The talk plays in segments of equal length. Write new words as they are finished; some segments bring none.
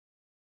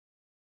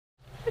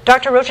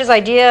Dr. Roach's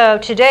idea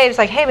today is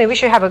like, hey, maybe we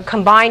should have a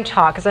combined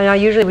talk, because I know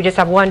usually we just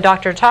have one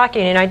doctor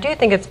talking, and I do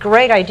think it's a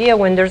great idea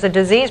when there's a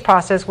disease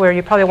process where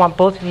you probably want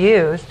both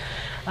views,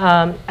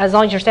 as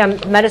long as you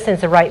understand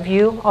medicine's the right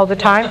view all the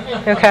time,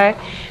 okay?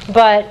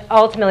 But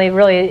ultimately,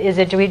 really, is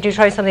it, do we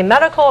try something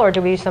medical or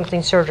do we do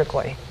something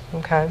surgically,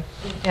 okay?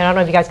 And I don't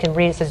know if you guys can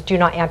read, it says do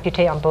not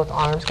amputate on both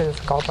arms because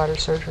it's gallbladder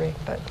surgery,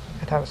 but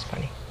I thought it was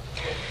funny.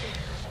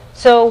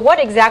 So what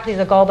exactly is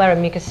a gallbladder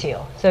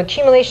mucocele? So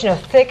accumulation of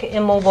thick,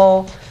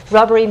 immobile,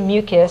 rubbery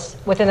mucus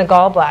within the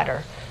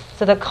gallbladder.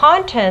 So the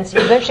contents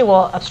eventually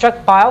will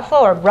obstruct bile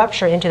flow or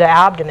rupture into the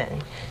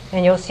abdomen.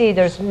 And you'll see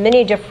there's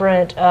many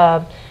different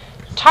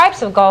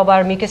types of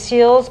gallbladder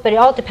mucoceles, but it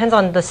all depends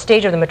on the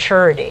stage of the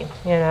maturity,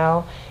 you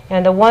know.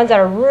 And the ones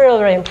that are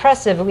really, really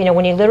impressive, you know,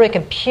 when you literally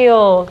can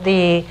peel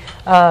the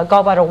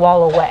gallbladder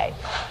wall away.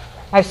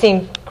 I've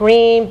seen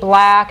green,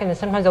 black, and then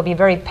sometimes they'll be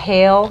very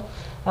pale.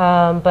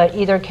 But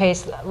either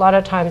case, a lot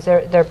of times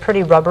they're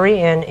pretty rubbery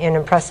and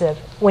impressive.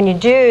 When you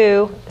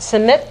do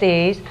submit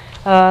these,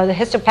 the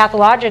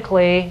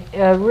histopathologically,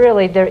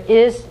 really there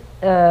is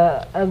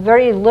a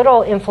very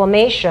little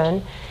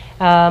inflammation,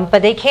 but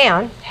they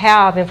can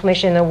have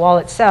inflammation in the wall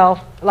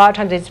itself. A lot of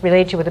times it's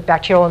related with the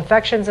bacterial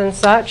infections and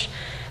such,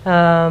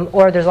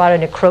 or there's a lot of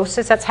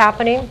necrosis that's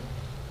happening.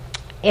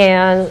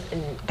 And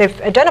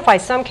they've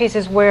identified some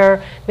cases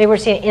where maybe we're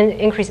seeing an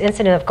increased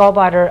incidence of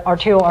gallbladder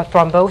arterial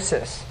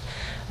thrombosis.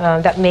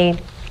 That may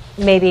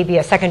maybe be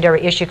a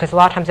secondary issue because a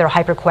lot of times they're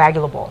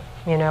hypercoagulable,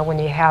 you know, when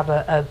you have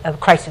a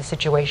crisis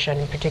situation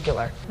in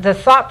particular. The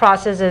thought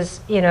process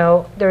is, you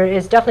know, there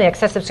is definitely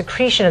excessive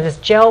secretion of this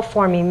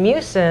gel-forming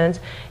mucins,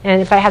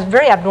 and it has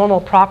very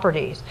abnormal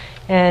properties.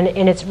 And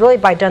it's really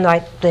done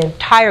by the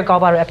entire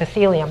gallbladder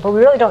epithelium, but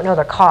we really don't know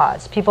the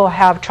cause. People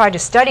have tried to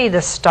study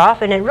this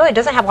stuff, and it really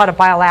doesn't have a lot of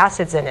bile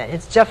acids in it.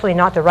 It's definitely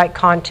not the right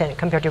content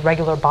compared to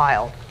regular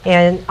bile.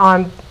 And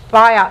on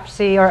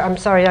biopsy, or I'm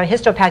sorry, on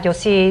histopath, you'll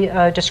see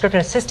a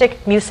description of cystic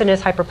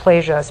mucinous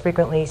hyperplasia is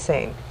frequently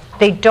seen.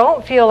 They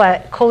don't feel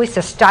that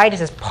cholecystitis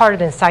is part of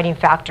the inciting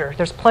factor.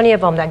 There's plenty of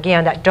them, that,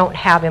 again, that don't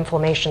have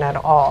inflammation at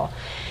all.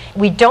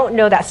 We don't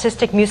know that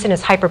cystic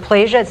mucinous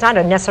hyperplasia, it's not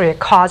necessarily a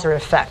cause or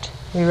effect.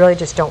 We really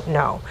just don't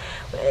know.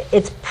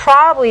 It's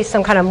probably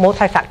some kind of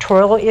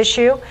multifactorial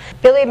issue.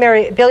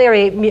 Biliary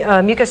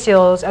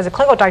mucoceles as a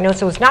clinical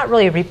diagnosis was not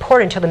really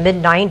reported until the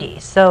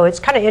mid-90s. So it's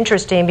kind of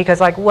interesting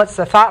because, like, what's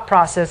the thought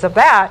process of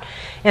that?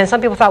 And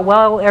some people thought,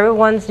 well,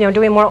 everyone's, you know,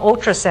 doing more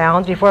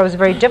ultrasounds. Before it was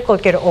very difficult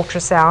to get an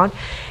ultrasound,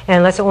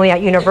 unless only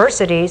at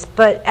universities.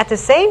 But at the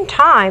same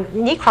time,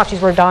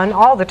 necropsies were done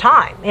all the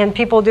time, and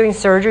people doing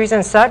surgeries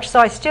and such. So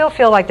I still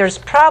feel like there's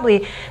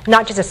probably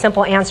not just a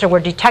simple answer. We're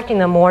detecting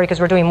them more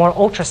because we're doing more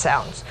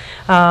ultrasounds.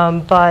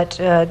 But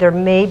there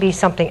may be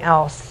something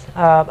else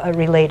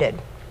related.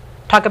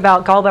 Talk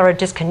about gallbladder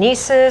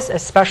dyskinesis,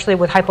 especially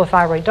with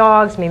hypothyroid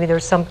dogs. Maybe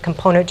there's some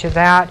component to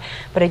that.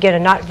 But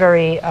again, not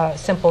very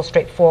simple,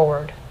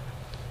 straightforward.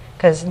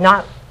 Because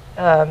not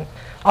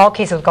all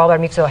cases of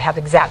gallbladder mucocele have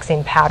the exact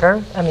same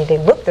pattern. I mean, they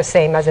look the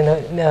same as in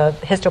the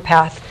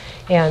histopath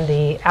and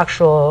the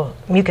actual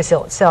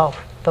mucocele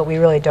itself, but we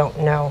really don't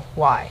know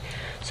why.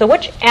 So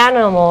which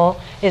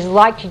animal is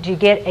likely to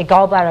get a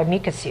gallbladder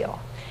mucocele?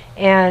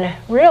 And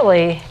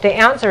really, the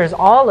answer is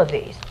all of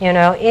these. You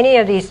know, any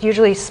of these,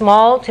 usually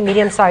small to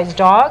medium-sized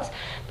dogs,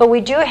 but we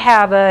do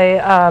have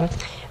a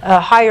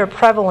higher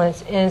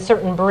prevalence in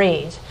certain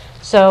breeds.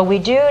 So we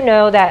do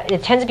know that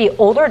it tends to be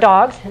older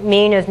dogs.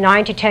 Mean is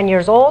 9 to 10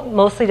 years old.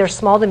 Mostly they're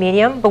small to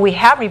medium, but we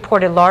have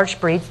reported large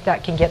breeds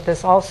that can get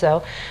this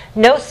also.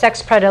 No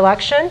sex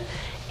predilection.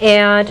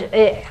 And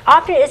it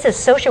often is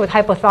associated with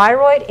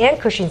hypothyroid and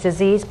Cushing's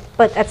disease,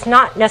 but that's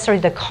not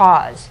necessarily the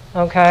cause,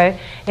 okay?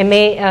 It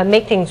may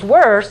make things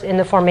worse in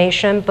the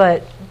formation,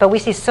 but we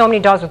see so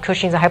many dogs with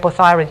Cushing's and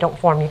hypothyroid don't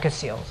form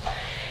mucoceles.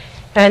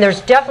 And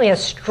there's definitely a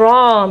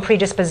strong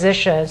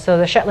predisposition. So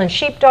the Shetland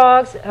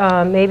sheepdogs,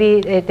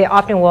 maybe they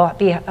often will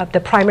be the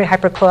primary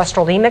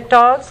hypercholesterolemic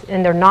dogs,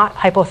 and they're not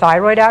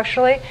hypothyroid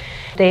actually.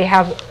 They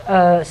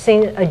have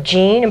seen a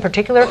gene in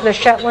particular for the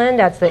Shetland,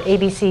 that's the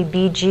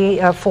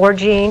ABCB4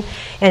 gene,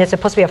 and it's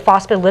supposed to be a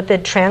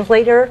phospholipid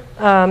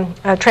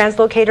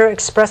translocator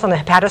expressed on the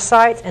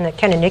hepatocytes and the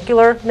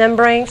canonicular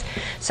membranes.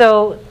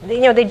 So,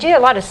 you know, they did a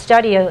lot of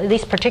study, at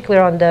least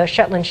particularly on the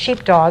Shetland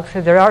sheepdogs,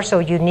 because they are so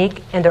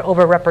unique and they're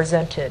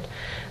overrepresented.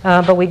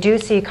 But we do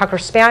see Cocker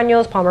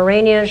Spaniels,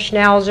 Pomeranians,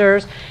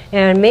 Schnauzers,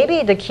 and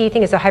maybe the key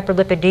thing is the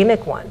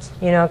hyperlipidemic ones,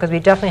 you know, because we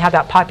definitely have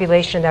that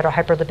population that are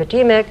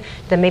hyperlipidemic,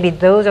 then maybe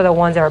those are the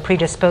ones that are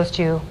predisposed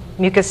to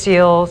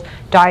mucoceles,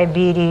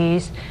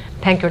 diabetes,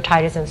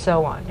 pancreatitis, and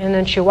so on. And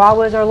then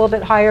Chihuahuas are a little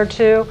bit higher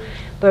too,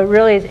 but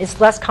really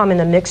it's less common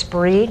in the mixed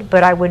breed,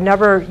 but I would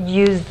never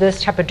use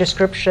this type of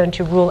description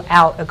to rule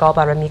out a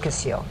gallbladder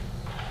mucocele.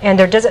 And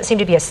there doesn't seem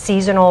to be a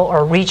seasonal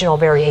or regional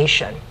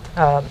variation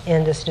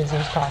in this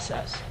disease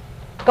process.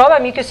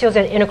 Gallbladder mucoceles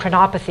and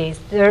endocrinopathies.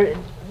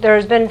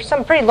 There's been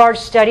some pretty large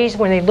studies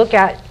when they look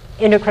at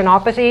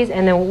endocrinopathies,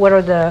 and then what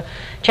are the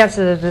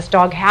chances of this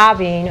dog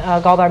having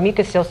gallbladder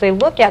mucoceles. So they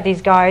look at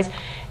these guys,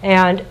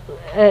 and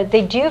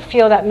they do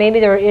feel that maybe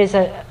there is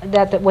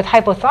that with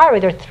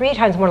hypothyroid, they're 3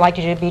 times more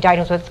likely to be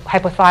diagnosed with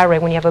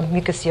hypothyroid when you have a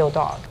mucocele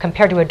dog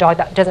compared to a dog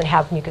that doesn't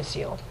have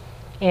mucocele.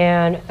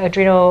 And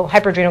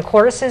hyperadrenal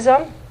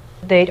corticism,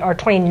 they are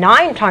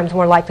 29 times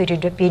more likely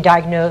to be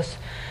diagnosed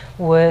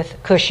with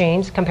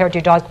Cushing's compared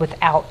to dogs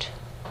without.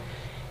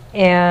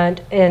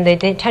 And they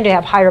tend to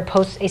have higher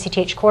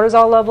post-ACTH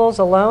cortisol levels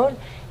alone,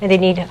 and they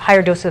need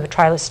higher doses of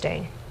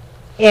trilostane.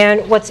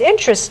 And what's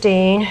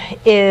interesting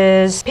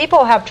is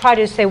people have tried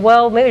to say,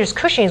 well, maybe there's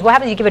Cushing's. What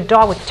happens if you give a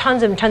dog with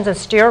tons and tons of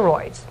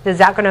steroids? Is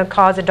that going to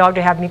cause a dog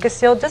to have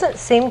mucocele? It doesn't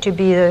seem to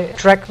be a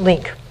direct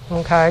link,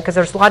 okay? Because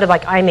there's a lot of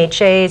like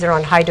IMHAs that are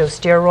on high-dose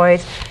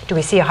steroids. Do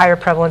we see a higher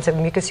prevalence of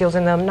mucoceles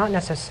in them? Not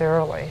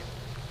necessarily.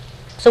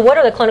 So what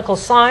are the clinical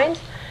signs?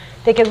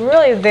 They can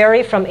really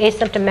vary from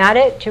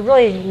asymptomatic to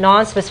really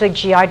non-specific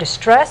GI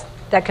distress.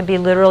 That could be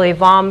literally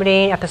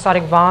vomiting,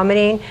 episodic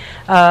vomiting,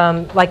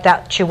 like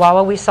that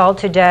Chihuahua we saw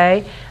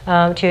today,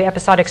 to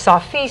episodic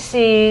soft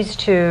feces,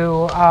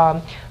 to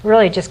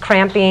really just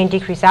cramping,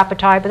 decreased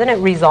appetite, but then it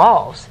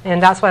resolves.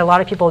 And that's why a lot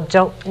of people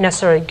don't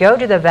necessarily go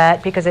to the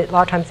vet, because a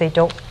lot of times they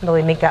don't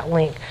really make that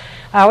link.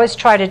 I always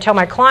try to tell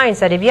my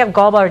clients that if you have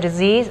gallbladder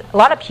disease, a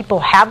lot of people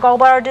have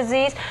gallbladder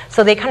disease,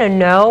 so they kind of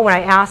know when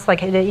I ask,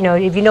 like, you know,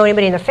 if you know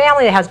anybody in the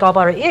family that has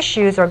gallbladder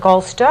issues or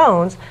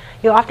gallstones,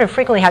 you'll often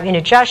frequently have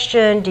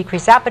indigestion,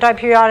 decreased appetite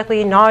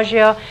periodically,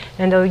 nausea,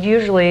 and they'll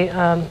usually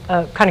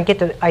kind of get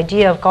the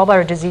idea of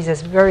gallbladder disease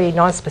as very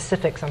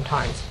nonspecific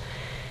sometimes.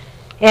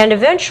 And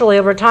eventually,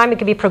 over time, it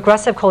can be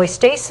progressive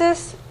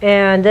cholestasis,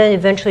 and then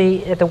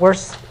eventually, at the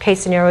worst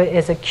case scenario,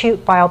 is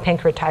acute bile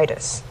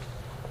pancreatitis.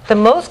 The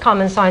most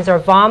common signs are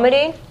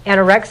vomiting,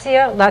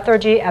 anorexia,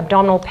 lethargy,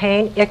 abdominal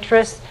pain,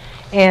 icterus,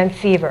 and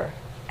fever.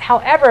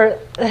 However,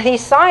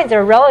 these signs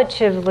are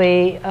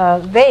relatively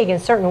vague in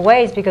certain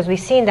ways, because we've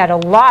seen that a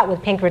lot with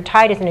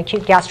pancreatitis and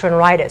acute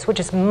gastroenteritis, which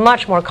is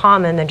much more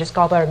common than just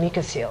gallbladder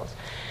mucoceles.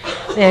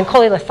 And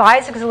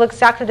cholelithiasis looks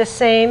exactly the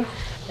same.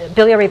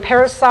 Biliary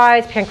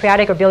parasites,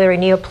 pancreatic or biliary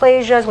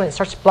neoplasias when it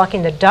starts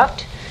blocking the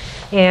duct.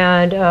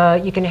 And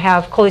you can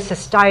have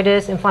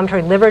cholecystitis,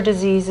 inflammatory liver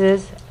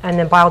diseases, and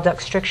then bile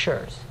duct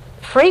strictures.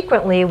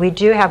 Frequently, we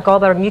do have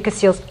gallbladder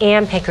mucoceles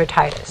and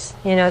pancreatitis,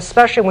 you know,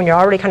 especially when you're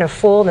already kind of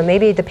full, and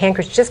maybe the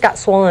pancreas just got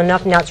swollen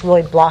enough, now it's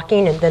really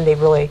blocking, and then they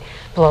really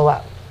blow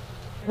up.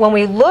 When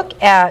we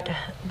look at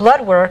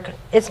blood work,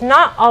 it's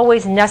not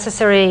always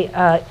necessarily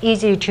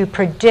easy to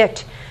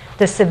predict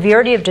the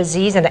severity of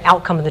disease and the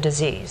outcome of the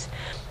disease.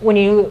 When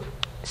you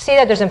see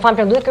that there's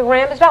inflammatory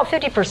leukogram, it's about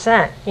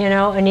 50%. You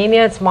know,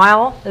 anemia, it's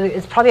mild.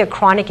 It's probably a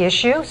chronic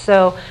issue,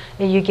 so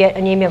you get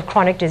anemia of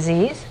chronic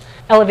disease.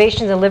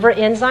 Elevations in liver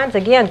enzymes.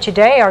 Again,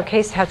 today our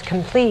case has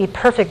complete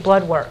perfect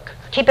blood work.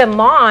 Keep in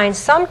mind,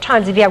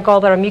 sometimes if you have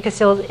gallbladder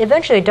mucoceles,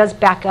 eventually it does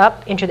back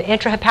up into the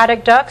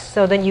intrahepatic ducts,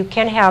 so then you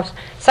can have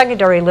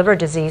secondary liver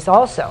disease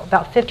also.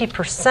 About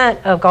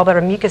 50% of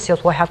gallbladder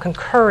mucoceles will have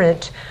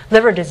concurrent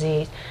liver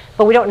disease,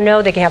 but we don't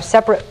know they can have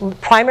separate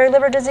primary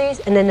liver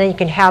disease, and then you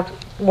can have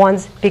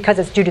ones because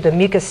it's due to the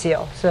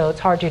mucocele, so it's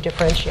hard to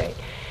differentiate.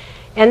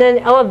 And then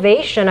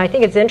elevation, I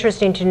think it's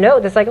interesting to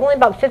note that like only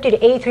about 50 to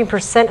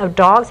 83% of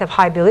dogs have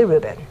high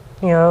bilirubin,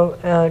 you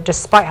know,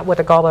 despite what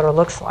the gallbladder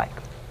looks like.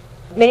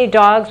 Many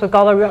dogs with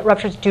gallbladder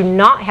ruptures do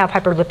not have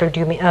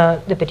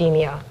hyperlipidemia,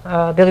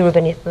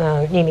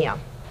 bilirubinemia.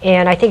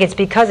 And I think it's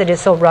because it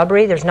is so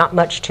rubbery, there's not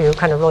much to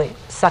kind of really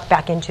suck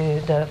back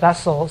into the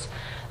vessels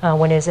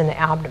when it's in the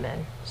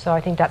abdomen. So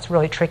I think that's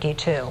really tricky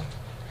too.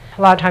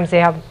 A lot of times they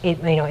have, you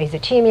know,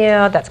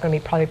 azotemia, that's going to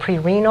be probably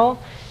pre-renal.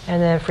 And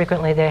then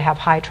frequently they have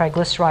high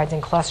triglycerides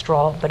and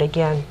cholesterol, but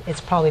again, it's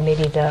probably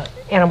maybe the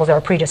animals that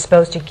are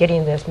predisposed to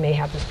getting this may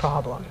have this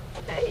problem.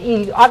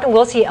 You often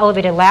will see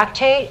elevated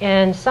lactate,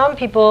 and some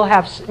people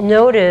have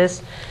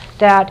noticed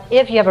that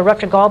if you have a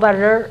ruptured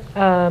gallbladder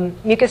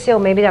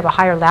mucocele, maybe they have a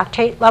higher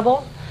lactate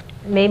level.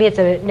 Maybe it's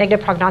a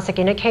negative prognostic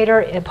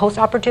indicator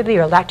post-operatively,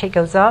 or lactate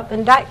goes up,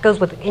 and that goes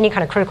with any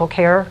kind of critical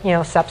care, you know,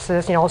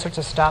 sepsis, you know, all sorts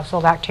of stuff,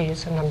 so lactate is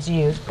sometimes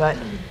used, but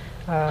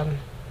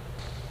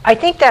I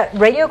think that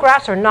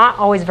radiographs are not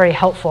always very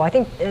helpful. I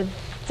think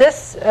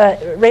this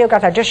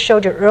radiograph I just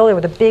showed you earlier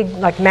with a big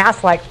like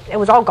mass, like it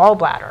was all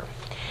gallbladder.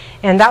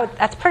 And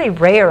that's pretty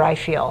rare, I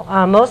feel.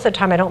 Most of the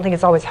time I don't think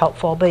it's always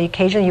helpful, but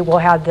occasionally you will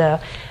have the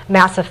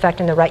mass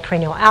effect in the right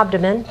cranial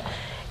abdomen.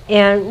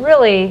 And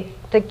really,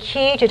 the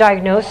key to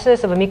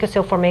diagnosis of a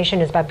mucocele formation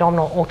is by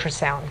abdominal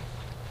ultrasound.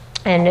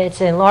 And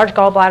it's an enlarged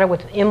gallbladder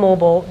with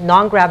immobile,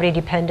 non-gravity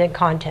dependent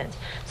contents.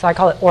 So I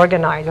call it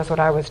organized, that's what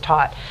I was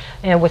taught.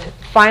 And with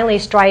finely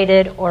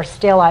striated or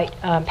stalite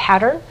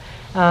pattern.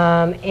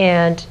 But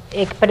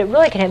it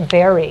really can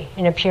vary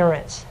in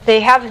appearance. They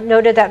have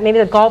noted that maybe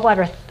the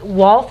gallbladder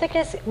wall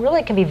thickness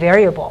really can be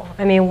variable.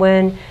 I mean,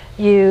 when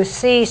you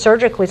see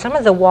surgically,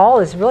 sometimes the wall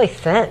is really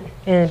thin,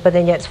 but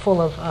then yet it's full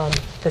of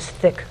this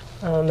thick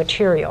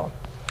material.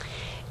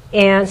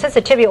 And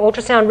sensitivity of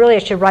ultrasound, really I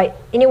should write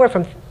anywhere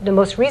from the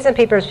most recent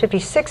paper is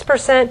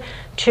 56%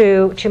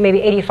 to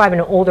maybe 85 in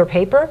an older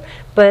paper.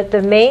 But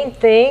the main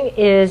thing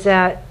is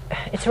that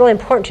it's really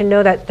important to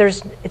know that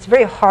it's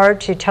very hard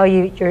to tell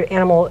you your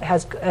animal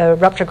has a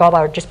ruptured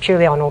gallbladder just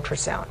purely on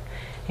ultrasound,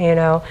 you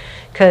know,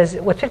 because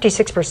with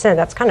 56%,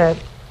 that's kind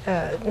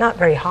of not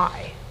very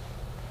high.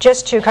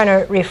 Just to kind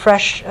of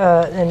refresh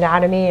the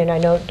anatomy, and I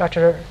know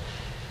Dr.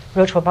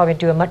 Roach will probably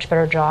do a much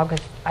better job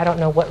because I don't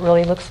know what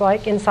really looks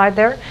like inside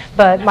there,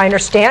 but my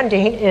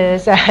understanding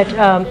is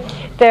that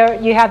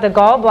there you have the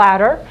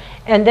gallbladder,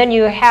 and then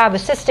you have a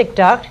cystic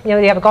duct. You know,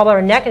 you have a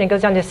gallbladder neck, and it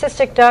goes down to the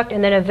cystic duct,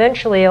 and then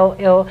eventually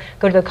it'll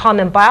go to the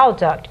common bile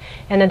duct.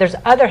 And then there's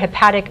other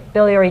hepatic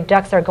biliary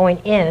ducts that are going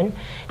in,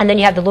 and then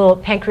you have the little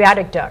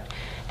pancreatic duct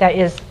that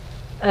is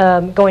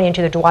going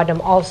into the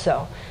duodenum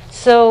also.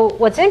 So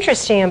what's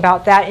interesting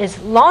about that is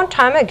a long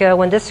time ago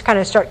when this kind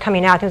of started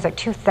coming out, I think it was like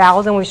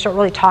 2000 when we started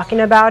really talking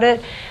about it,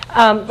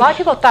 a lot of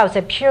people thought it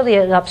was purely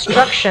an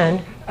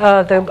obstruction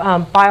of the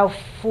bile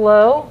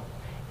flow,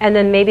 and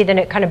then maybe then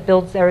it kind of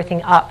builds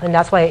everything up, and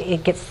that's why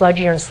it gets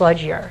sludgier and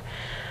sludgier.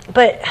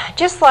 But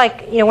just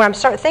like, you know, when I'm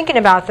start thinking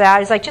about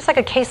that, it's like just like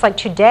a case like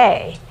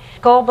today.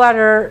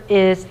 Gallbladder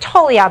is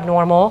totally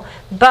abnormal,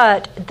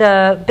 but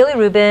the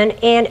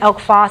bilirubin and ELK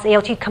phos,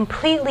 ALT,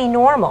 completely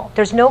normal.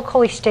 There's no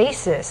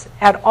cholestasis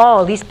at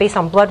all, at least based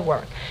on blood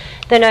work.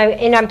 Then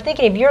I'm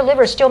thinking if your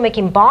liver is still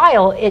making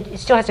bile, it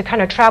still has to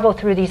kind of travel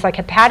through these like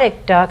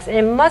hepatic ducts, and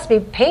it must be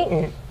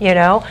patent, you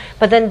know.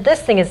 But then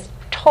this thing is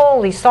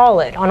totally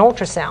solid on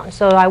ultrasound.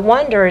 So I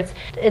wonder,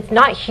 it's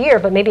not here,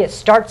 but maybe it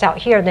starts out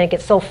here, and then it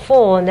gets so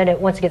full, and then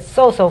once it gets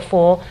so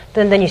full,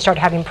 then you start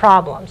having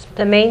problems.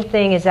 The main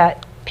thing is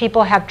that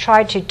people have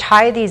tried to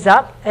tie these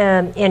up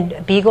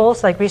in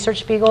beagles, like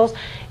research beagles,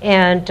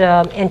 and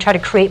try to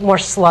create more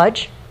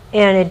sludge,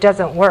 and it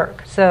doesn't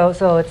work. So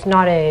it's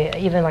not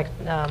even like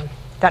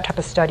that type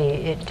of study.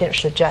 It didn't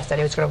suggest that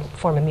it was going to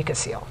form a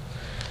mucocele.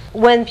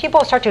 When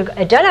people start to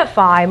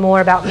identify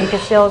more about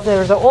mucoceles, there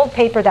was an old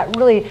paper that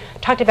really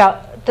talked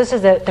about this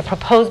is the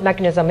proposed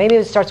mechanism. Maybe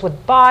it starts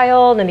with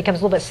bile, then becomes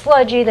a little bit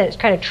sludgy, then it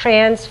kind of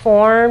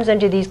transforms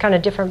into these kind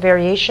of different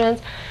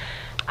variations.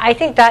 I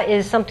think that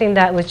is something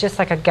that was just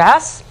like a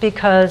guess,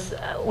 because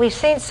we've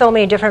seen so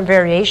many different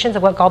variations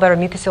of what gallbladder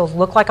mucoceles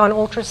look like on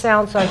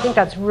ultrasound, so I think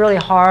that's really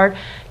hard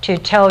to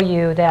tell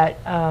you that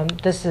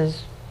this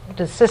is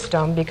the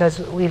system, because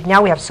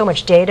now we have so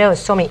much data with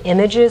so many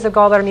images of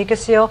gallbladder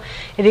mucocele.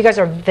 If you guys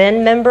are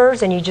VIN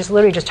members and you just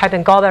literally just type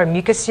in gallbladder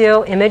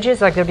mucocele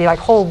images, like there'd be like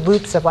whole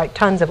loops of like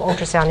tons of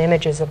ultrasound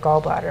images of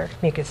gallbladder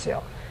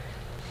mucocele.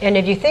 And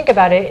if you think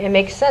about it, it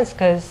makes sense,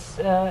 because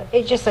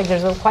it's just like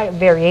there's quite a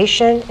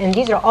variation, and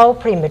these are all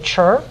pretty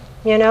mature,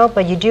 you know,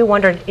 but you do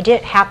wonder, it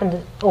didn't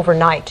happen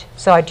overnight.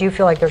 So I do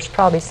feel like there's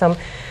probably some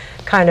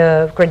kind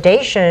of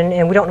gradation,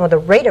 and we don't know the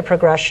rate of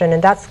progression,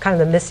 and that's kind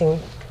of the missing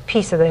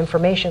piece of the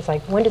information. It's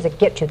like, when does it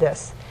get to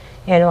this?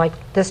 And like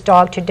this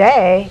dog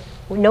today,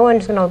 no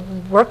one's going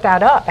to work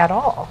that up at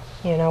all.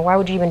 You know, why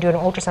would you even do an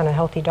ultrasound on a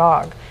healthy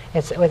dog?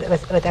 It's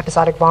with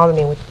episodic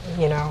vomiting, with,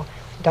 you know,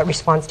 that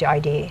responds to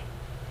ID.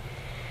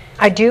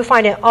 I do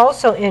find it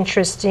also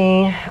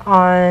interesting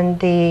on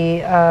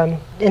the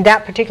in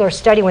that particular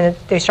study, when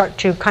they start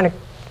to kind of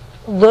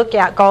look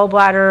at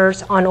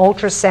gallbladders on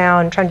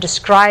ultrasound, trying to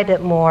describe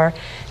it more.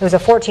 It was a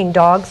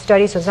 14-dog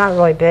study, so it's not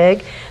really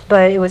big,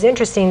 but it was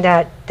interesting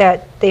that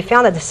they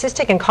found that the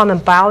cystic and common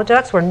bile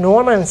ducts were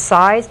normal in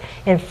size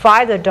in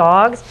 5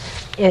 dogs,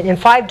 and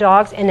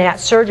then at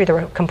surgery they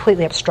were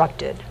completely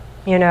obstructed,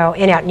 you know,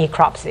 and at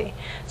necropsy.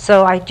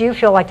 So I do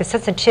feel like the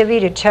sensitivity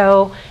to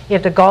tell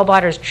if the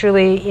gallbladder is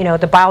truly, you know,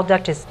 the bile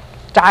duct is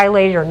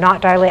dilated or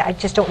not dilated, I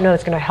just don't know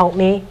it's going to help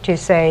me to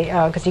say,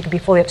 because you could be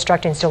fully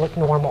obstructed and still look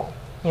normal,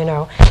 you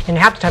know. And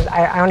half the time,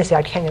 I honestly,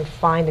 I can't even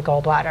find the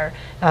gallbladder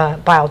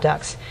bile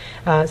ducts.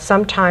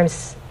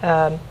 Sometimes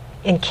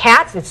in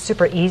cats, it's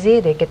super easy.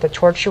 They get the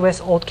tortuous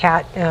old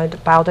cat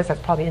bile ducts,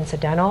 that's probably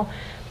incidental.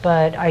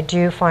 But I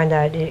do find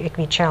that it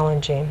can be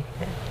challenging.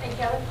 Hey,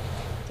 Kelly?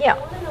 Yeah.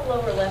 The one in the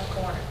lower left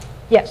corner.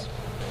 Yes.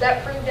 Is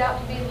that proved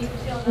out to be a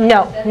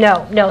mucocele?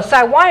 No. So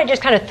I want to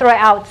just kind of throw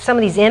out some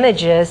of these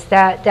images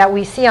that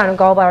we see on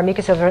gallbladder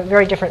mucoceles from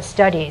very different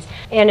studies.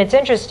 And it's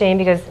interesting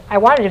because I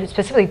wanted to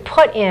specifically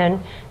put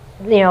in,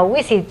 you know,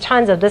 we see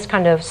tons of this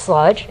kind of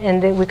sludge,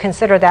 and we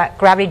consider that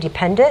gravity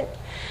dependent.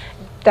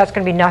 That's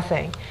going to be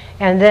nothing.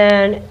 And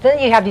then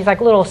you have these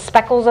like little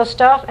speckles of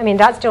stuff. I mean,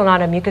 that's still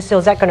not a mucocele.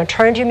 Is that going to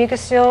turn into a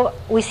mucocele?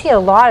 We see a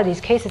lot of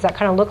these cases that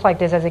kind of look like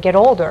this as they get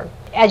older.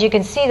 As you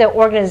can see, the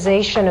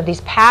organization of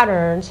these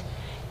patterns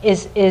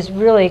is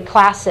really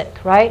classic,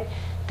 right?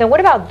 Then what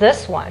about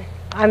this one?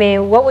 I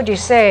mean, what would you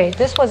say?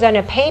 This was in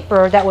a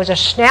paper that was a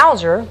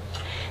schnauzer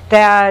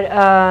that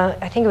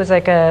I think it was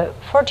like a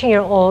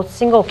 14-year-old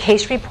single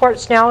case report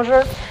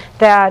schnauzer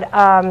that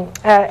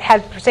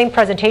had the same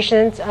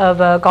presentations of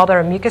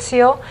gallbladder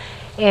mucocele.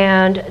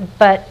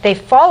 But they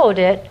followed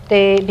it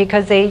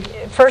because they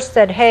first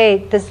said,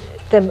 hey, the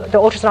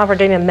ultrasonographer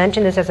didn't even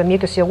mention this as a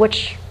mucocele,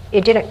 which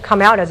it didn't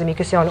come out as a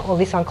mucocele, at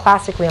least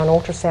classically on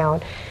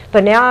ultrasound.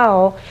 But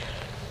now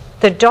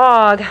the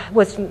dog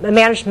was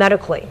managed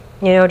medically,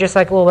 just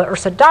like a little bit of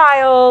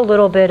ursodiol, a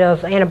little bit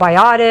of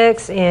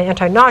antibiotics and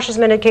anti-nauseous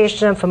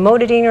medication,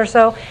 famotidine or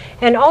so,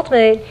 and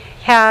ultimately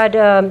had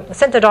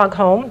sent the dog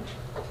home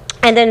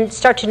and then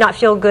start to not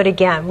feel good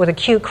again with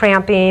acute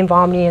cramping,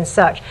 vomiting, and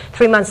such.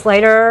 3 months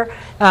later,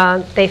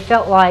 they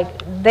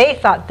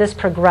thought this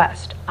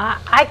progressed.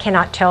 I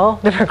cannot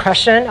tell the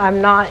progression.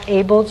 I'm not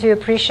able to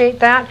appreciate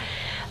that.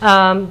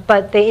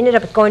 But they ended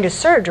up going to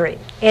surgery.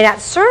 And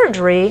at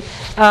surgery,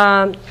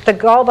 the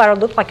gallbladder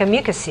looked like a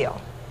mucocele.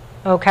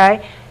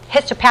 Okay?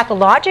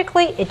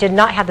 Histopathologically, it did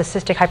not have the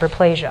cystic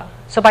hyperplasia.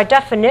 So by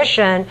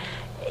definition,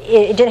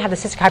 it didn't have the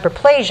cystic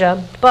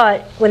hyperplasia,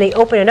 but when they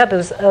opened it up, it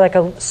was like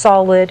a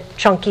solid,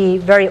 chunky,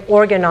 very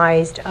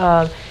organized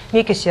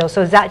mucocele.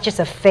 So is that just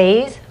a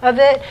phase of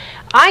it?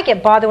 I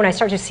get bothered when I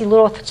start to see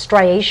little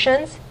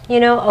striations,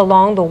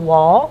 along the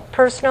wall,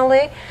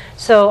 personally.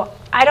 So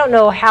I don't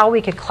know how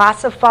we could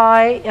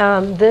classify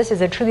this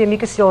as a truly a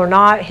mucocele or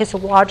not.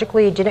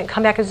 Histologically, it didn't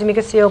come back as a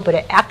mucocele, but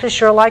it acted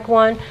sure like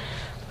one.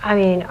 I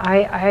mean,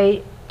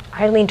 I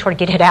lean toward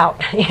get it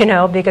out,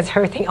 because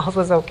everything else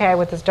was okay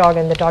with this dog,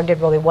 and the dog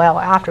did really well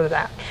after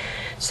that.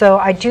 So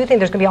I do think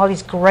there's going to be all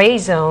these gray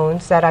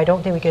zones that I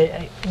don't think we could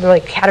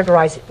really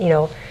categorize,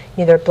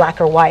 either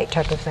black or white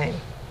type of thing.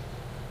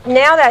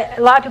 Now that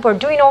a lot of people are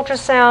doing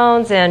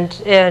ultrasounds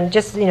and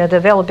just the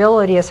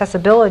availability,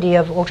 accessibility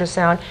of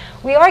ultrasound,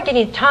 we are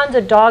getting tons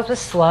of dogs with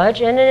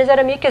sludge, and is that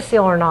a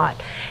mucocele or not?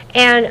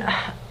 And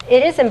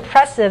it is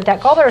impressive that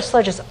gallbladder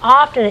sludge is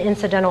often an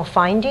incidental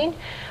finding,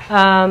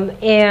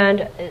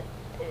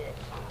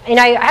 and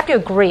I have to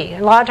agree.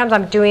 A lot of times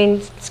I'm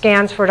doing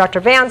scans for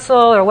Dr.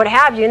 Vansel or what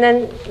have you, and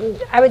then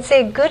I would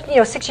say a good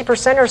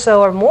 60% or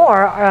so or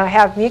more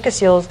have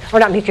mucoceles, or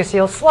not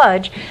mucocele,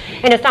 sludge,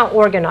 and it's not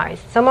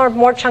organized. Some are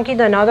more chunky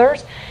than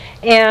others,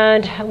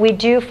 and we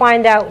do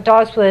find that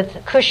dogs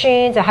with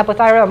Cushing's and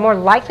hypothyroid are more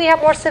likely to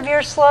have more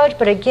severe sludge,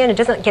 but again, it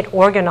doesn't get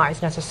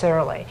organized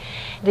necessarily.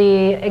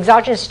 The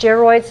exogenous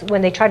steroids,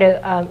 when they try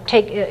to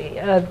take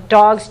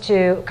dogs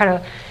to kind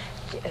of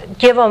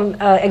give them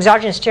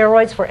exogenous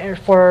steroids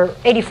for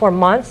 84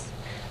 months,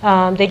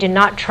 they did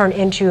not turn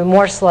into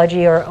more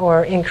sludgy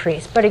or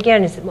increase. But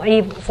again, is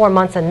 84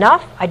 months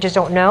enough? I just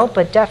don't know,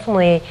 but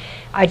definitely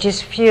I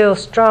just feel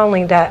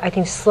strongly that I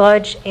think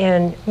sludge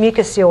and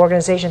mucocele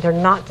organization, they're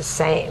not the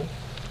same.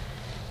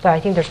 But I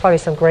think there's probably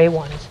some gray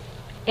ones.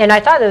 And I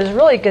thought it was a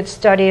really good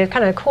study, it was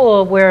kind of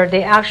cool, where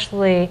they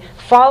actually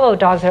follow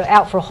dogs that are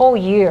out for a whole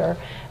year,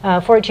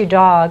 42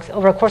 dogs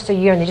over a course of a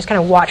year, and they just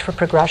kind of watch for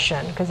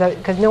progression, because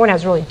no one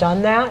has really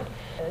done that.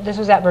 This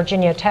was at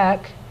Virginia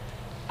Tech.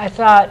 I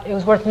thought it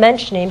was worth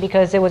mentioning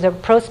because it was a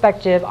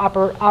prospective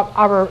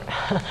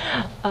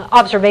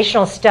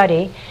observational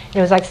study. And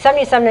it was like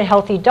 77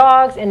 healthy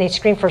dogs, and they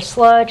screened for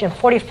sludge, and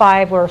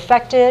 45 were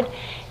affected.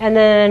 And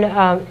then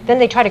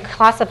they try to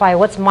classify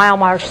what's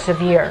mild, moderate,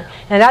 severe.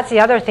 And that's the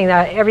other thing,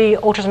 that every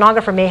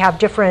ultrasonographer may have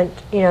different,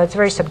 it's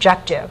very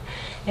subjective.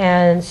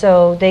 And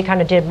so they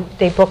kind of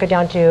they broke it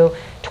down to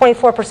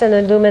 24%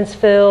 of the lumens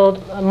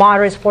filled,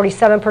 moderate is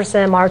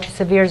 47%, moderate to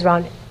severe is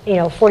around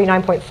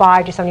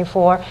 49.5 to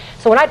 74.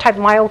 So when I type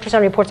my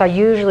ultrasound reports, I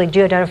usually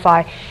do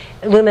identify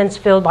lumens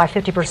filled by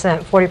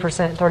 50%,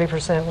 40%,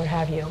 30%, what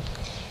have you.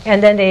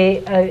 And then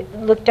they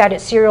looked at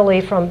it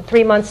serially from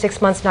 3 months, 6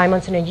 months, 9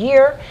 months, and a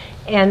year.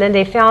 And then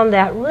they found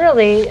that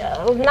really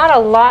not a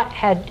lot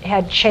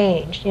had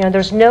changed.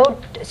 There's no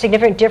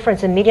significant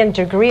difference in median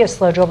degree of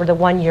sludge over the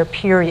 1 year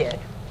period.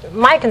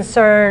 My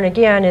concern,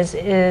 again, is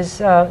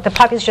the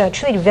population that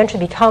truly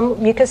eventually become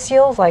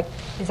mucoceles. Like,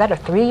 is that a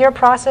 3-year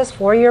process,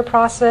 4-year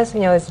process?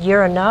 Is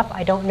year enough?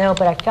 I don't know,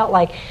 but I felt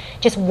like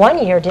just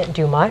 1 year didn't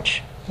do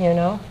much,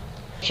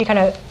 She kind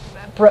of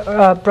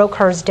broke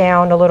hers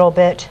down a little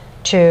bit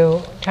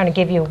to trying to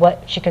give you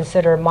what she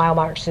considered mild,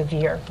 moderate,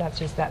 severe. That's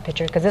just that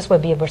picture, because this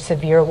would be a more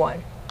severe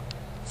one.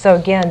 So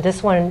again,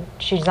 this one,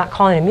 she's not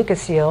calling it a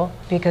mucocele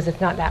because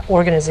it's not that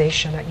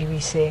organization at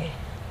UEC.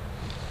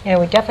 And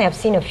we definitely have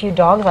seen a few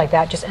dogs like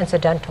that just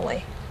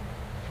incidentally.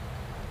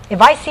 If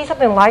I see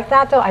something like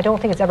that, though, I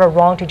don't think it's ever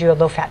wrong to do a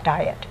low-fat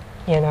diet,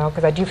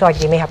 because I do feel like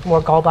they may have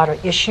more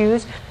gallbladder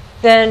issues.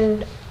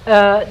 Then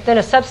a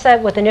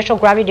subset with initial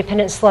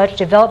gravity-dependent sludge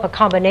developed a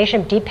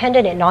combination of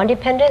dependent and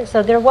non-dependent.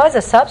 So there was a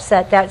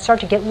subset that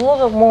started to get a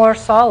little bit more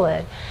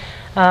solid,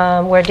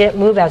 where it didn't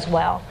move as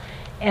well.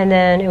 And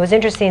then it was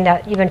interesting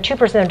that even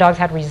 2% of dogs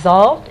had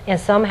resolved, and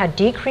some had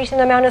decreased in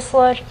the amount of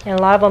sludge, and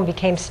a lot of them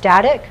became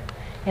static,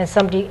 and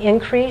some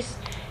increased,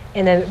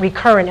 and then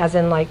recurrent, as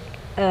in like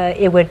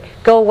it would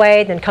go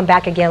away, then come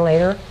back again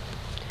later.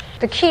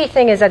 The key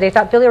thing is that they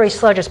thought biliary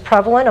sludge is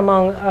prevalent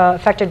among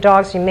affected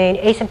dogs, remain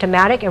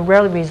asymptomatic and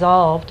rarely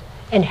resolved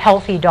in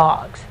healthy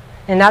dogs.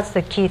 And that's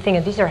the key thing,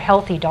 and these are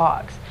healthy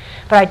dogs.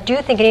 But I do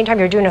think anytime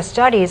you're doing a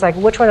study, it's like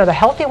which one are the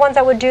healthy ones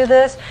that would do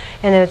this,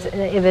 and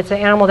if it's an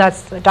animal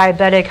that's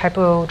diabetic,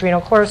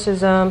 hypoadrenal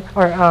corticism,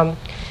 or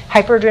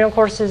hyperadrenal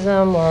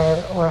corticism,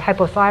 or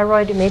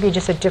hypothyroid, it may be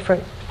just a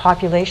different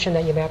population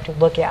that you may have to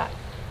look at.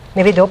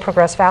 Maybe they'll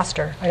progress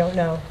faster. I don't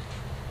know.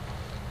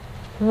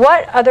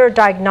 What other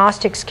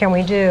diagnostics can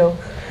we do?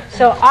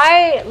 So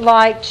I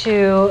like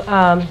to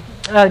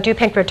do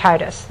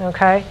pancreatitis,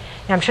 okay?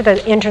 And I'm sure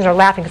the interns are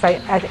laughing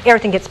because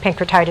everything gets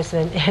pancreatitis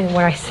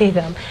when I see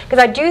them. Because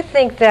I do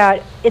think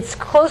that it's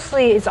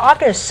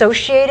often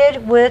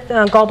associated with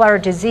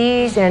gallbladder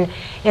disease and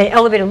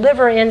elevated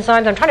liver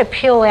enzymes. I'm trying to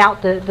peel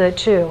out the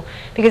two.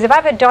 Because if I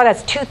have a dog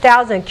that's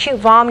 2,000, acute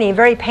vomiting,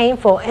 very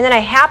painful, and then I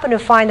happen to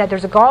find that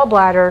there's a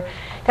gallbladder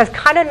that's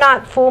kind of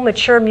not full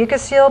mature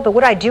mucocele, but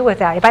what do I do with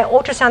that? If I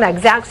ultrasound that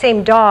exact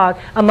same dog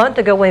a month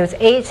ago when it was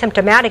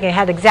asymptomatic and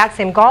had the exact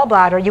same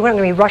gallbladder, you weren't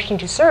going to be rushing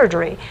to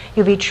surgery.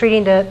 You'll be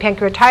treating the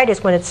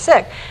pancreatitis when it's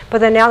sick. But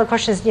then now the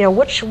question is,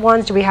 which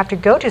ones do we have to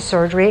go to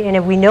surgery? And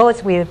if we know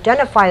we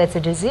identify it's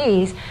a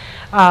disease,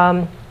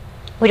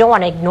 we don't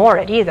want to ignore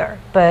it either.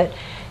 But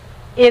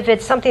if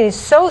it's something that's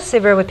so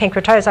severe with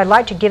pancreatitis, I'd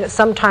like to give it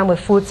some time with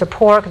fluid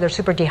support because they're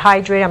super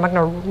dehydrated. I'm not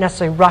going to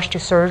necessarily rush to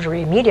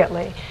surgery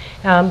immediately.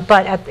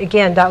 But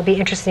again, that would be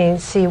interesting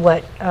to see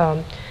what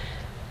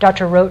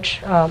Dr. Roach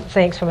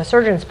thinks from a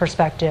surgeon's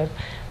perspective.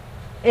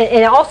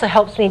 And it also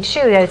helps me too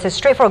that it's a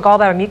straightforward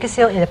gallbladder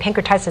mucocele and the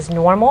pancreatitis is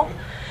normal.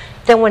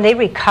 Then when they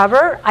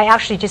recover, I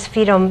actually just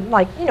feed them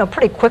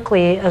pretty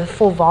quickly a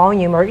full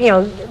volume or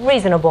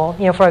reasonable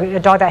for a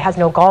dog that has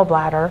no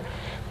gallbladder.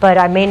 But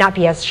I may not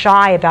be as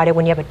shy about it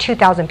when you have a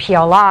 2,000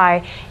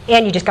 PLI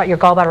and you just got your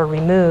gallbladder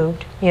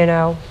removed.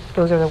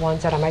 Those are the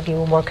ones that I might be a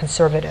little more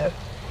conservative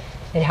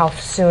in how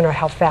soon or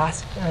how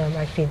fast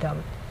I feed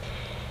them.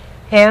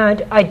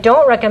 And I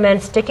don't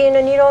recommend sticking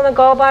a needle in the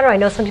gallbladder. I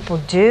know some people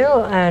do,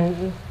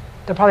 and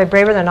they're probably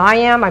braver than I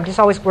am. I'm just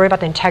always worried about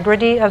the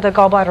integrity of the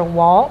gallbladder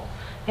wall.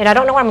 And I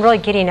don't know what I'm really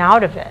getting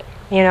out of it.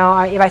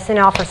 If I send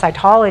it off for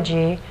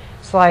cytology,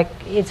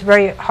 it's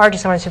very hard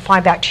sometimes to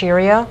find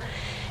bacteria.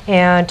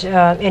 And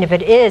if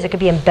it is, it could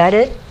be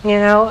embedded,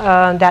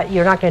 that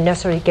you're not going to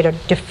necessarily get a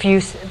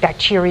diffuse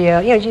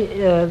bacteria,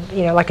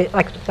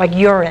 like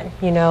urine,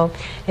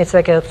 It's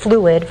like a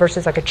fluid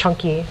versus like a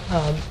chunky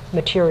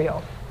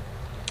material.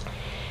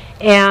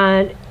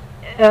 And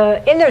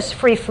there's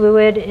free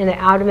fluid in the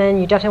abdomen.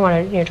 You definitely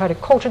want to try to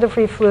culture the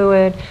free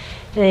fluid.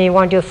 And you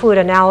want to do a fluid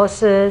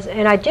analysis.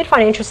 And I did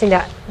find it interesting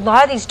that a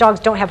lot of these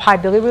dogs don't have high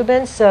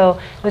bilirubin. So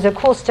there was a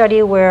cool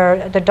study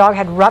where the dog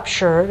had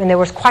rupture, and there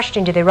was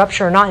question, did they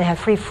rupture or not, and they had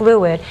free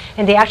fluid.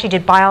 And they actually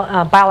did bile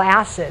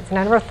acids. And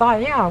I never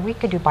thought, yeah, we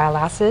could do bile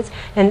acids.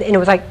 And it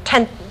was like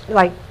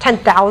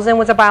 10,000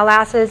 was a bile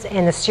acids,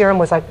 and the serum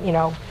was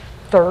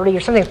 30 or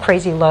something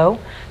crazy low.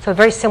 So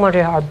very similar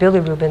to our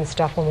bilirubin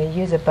stuff when we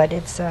use it, but I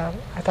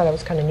thought that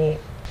was kind of neat.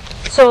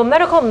 So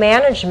medical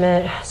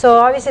management, so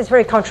obviously it's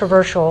very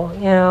controversial,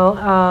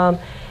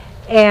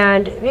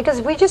 and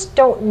because we just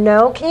don't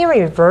know. Can you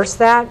reverse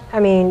that? I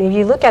mean, if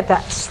you look at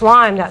that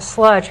slime, that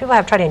sludge, people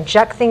have tried to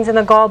inject things in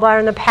the gallbladder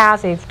in the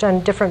past. They've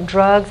done different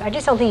drugs. I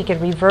just don't think you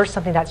could reverse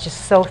something that's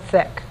just so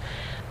thick.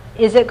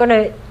 Is it going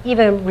to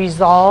even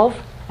resolve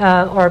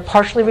or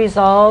partially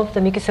resolve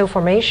the mucocele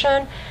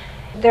formation?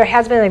 There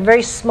has been a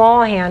very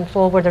small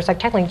handful where there's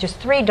technically just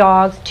 3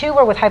 dogs. 2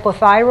 were with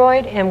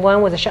hypothyroid and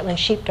 1 was a Shetland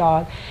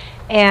sheepdog.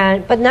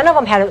 But none of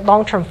them had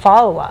long-term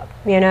follow-up,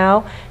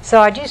 So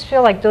I just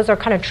feel like those are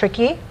kind of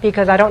tricky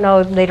because I don't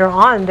know later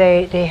on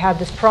they had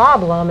this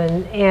problem.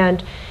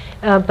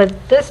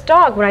 But this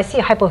dog, when I see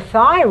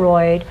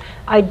hypothyroid,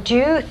 I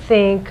do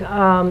think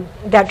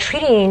that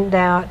treating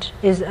that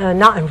is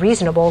not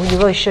unreasonable. You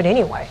really should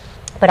anyway.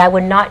 But I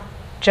would not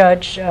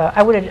judge,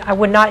 I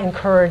would not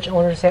encourage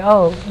owners to say,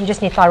 oh, you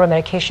just need thyroid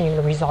medication, you're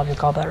going to resolve your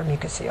gallbladder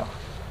mucocele.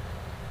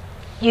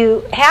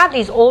 You have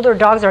these older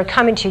dogs that are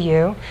coming to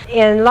you,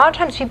 and a lot of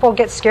times people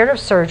get scared of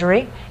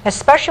surgery,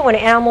 especially when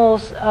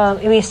animals,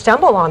 we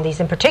stumble on these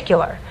in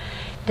particular.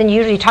 Then you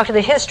usually talk to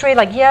the history,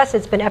 like, yes,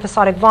 it's been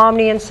episodic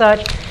vomiting and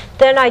such.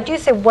 Then I do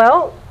say,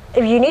 well,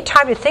 if you need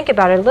time to think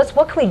about it,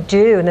 what can we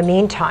do in the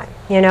meantime?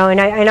 And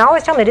I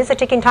always tell them it is a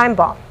ticking time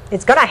bomb.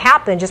 It's going to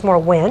happen, just more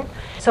when.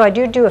 So I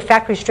do a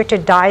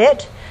fat-restricted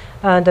diet,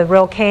 the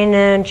Real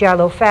Canin, GI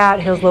low fat,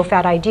 Hills low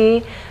fat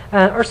ID,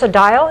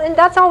 ursodiol, and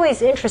that's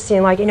always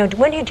interesting. When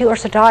do you do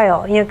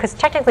ursodiol? Because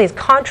technically it's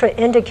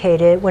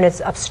contraindicated when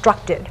it's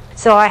obstructed.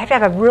 So I have to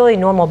have a really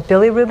normal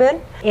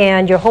bilirubin,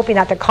 and you're hoping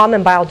that the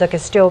common bile duct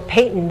is still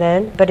patent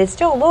then, but it's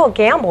still a little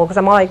gamble because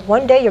I'm like,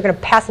 one day you're going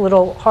to pass a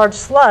little hard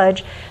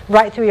sludge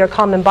right through your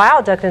common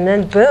bile duct, and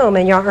then boom,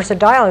 and you're on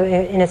ursodiol,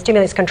 and it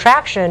stimulates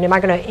contraction. Am I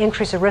going to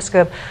increase the risk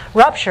of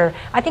rupture?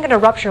 I think it's a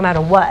rupture no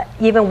matter what,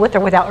 even with or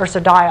without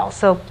ursodiol.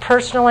 So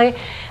personally,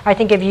 I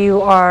think if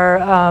you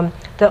are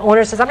the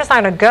owner says, I'm just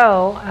not going to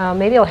go,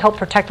 maybe it'll help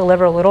protect the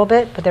liver a little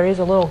bit, but there is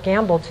a little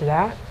gamble to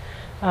that.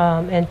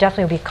 And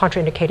definitely will be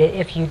contraindicated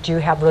if you do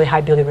have really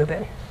high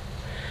bilirubin.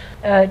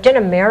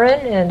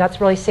 Denamarin, and that's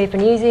really safe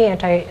and easy,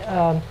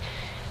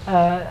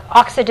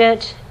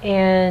 antioxidant,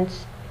 and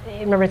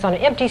remember it's on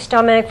an empty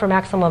stomach for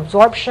maximum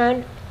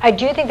absorption. I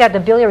do think that the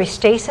biliary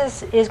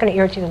stasis is going to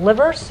irritate the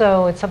liver,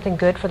 so it's something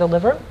good for the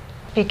liver.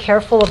 Be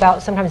careful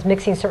about sometimes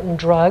mixing certain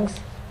drugs,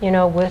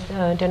 with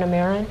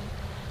Denamarin.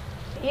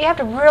 You have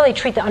to really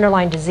treat the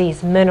underlying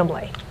disease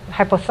minimally,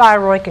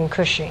 hypothyroid, and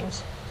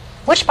Cushing's.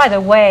 Which, by the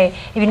way,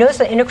 if you notice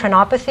the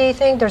endocrinopathy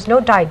thing, there's no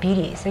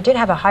diabetes. They did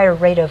have a higher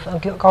rate of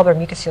gallbladder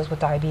mucoceles with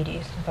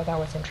diabetes. I thought that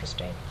was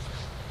interesting.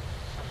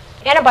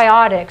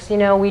 Antibiotics,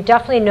 we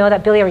definitely know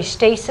that biliary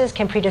stasis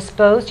can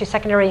predispose to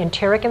secondary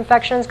enteric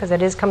infections because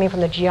it is coming from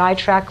the GI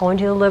tract going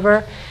to the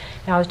liver.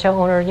 And I always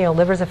tell owner,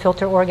 liver is a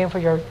filter organ for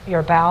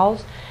your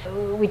bowels.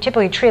 We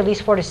typically treat at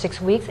least 4 to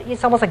 6 weeks.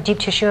 It's almost like deep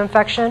tissue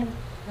infection,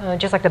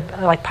 just like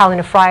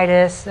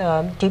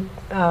pyelonephritis, deep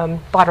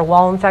bladder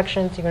wall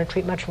infections. You're going to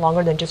treat much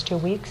longer than just 2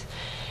 weeks.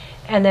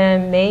 And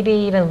then maybe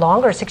even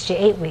longer, 6 to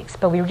 8 weeks,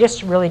 but we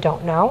just really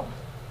don't know.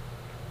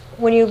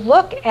 When you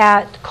look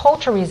at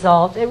culture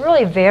results, it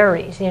really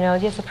varies.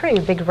 It's a pretty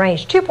big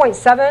range.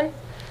 2.7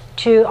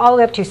 to all the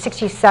way up to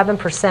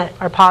 67%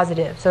 are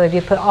positive. So if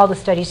you put all the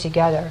studies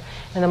together,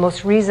 and the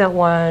most recent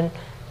one,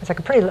 it's like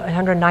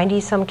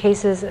 190 some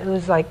cases, it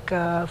was like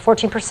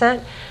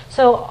 14%.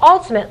 So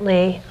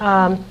ultimately,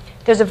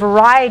 there's a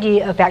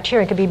variety of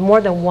bacteria. It could be more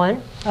than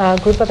one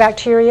group of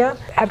bacteria.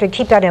 You have to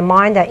keep that in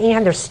mind that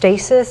anytime there's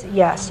stasis,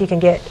 yes, you can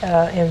get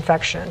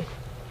infection.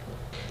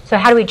 So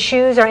how do we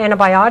choose our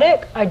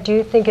antibiotic? I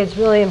do think it's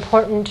really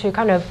important to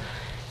kind of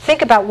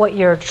think about what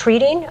you're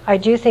treating. I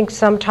do think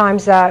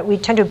sometimes that we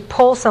tend to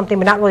pull something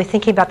but not really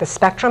thinking about the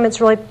spectrum it's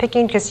really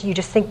picking because you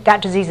just think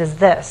that disease is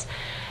this.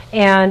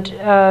 And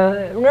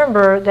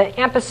remember the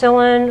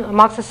ampicillin,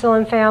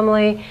 amoxicillin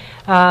family,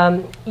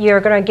 you're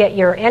going to get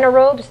your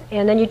anaerobes,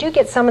 and then you do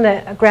get some of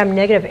the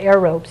gram-negative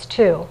aerobes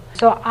too.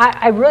 So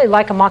I really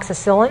like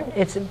amoxicillin.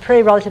 It's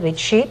pretty relatively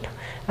cheap.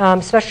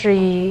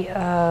 Especially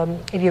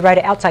if you write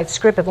an outside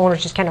script, if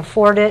owners just can't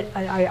afford it.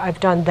 I've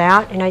done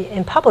that, and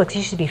in Publix it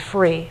used to be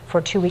free for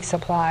a 2-week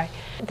supply.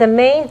 The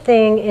main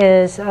thing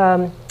is,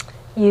 I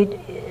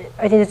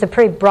think it's a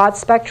pretty broad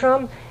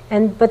spectrum,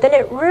 but then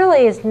it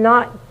really is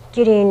not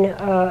getting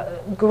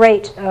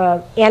great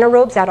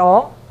anaerobes at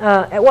all.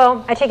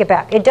 Well, I take it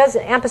back. It does,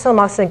 ampicillin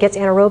amoxicillin gets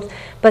anaerobes,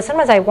 but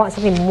sometimes I want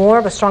something more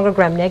of a stronger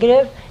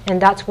gram-negative,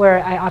 and that's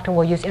where I often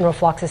will use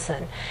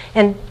enrofloxacin.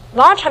 And a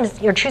lot of times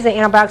you're choosing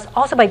antibiotics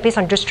also based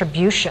on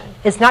distribution.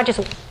 It's not just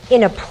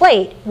in a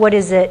plate, what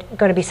is it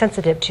going to be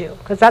sensitive to?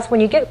 Because that's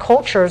when you get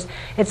cultures,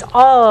 it's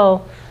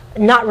all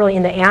not really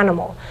in the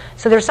animal.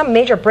 So there's some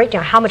major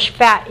breakdown how much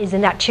fat is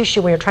in that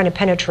tissue when you're trying to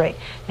penetrate.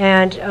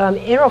 And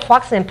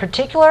enrofloxacin in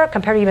particular,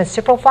 compared to even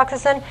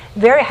ciprofloxacin,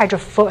 very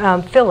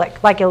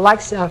hydrophilic, like it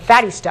likes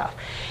fatty stuff.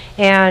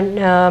 And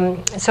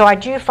so I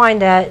do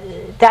find that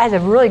has a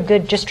really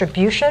good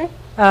distribution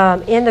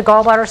in the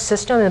gallbladder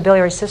system, in the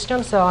biliary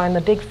system, so I'm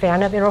a big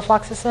fan of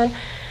enrofloxacin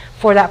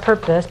for that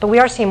purpose. But we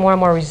are seeing more and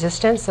more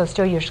resistance, so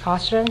still use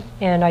costigan.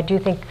 And I do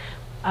think if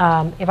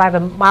I have a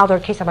milder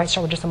case, I might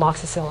start with just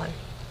amoxicillin.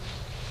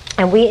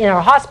 And in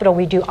our hospital,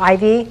 we do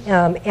IV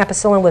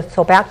ampicillin with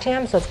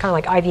tolbactam, so it's kind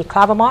of like IV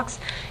Clavamox.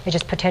 It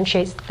just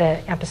potentiates the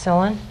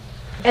ampicillin.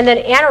 And then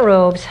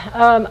anaerobes,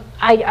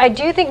 I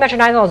do think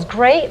metronidazole is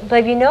great, but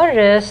if you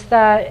notice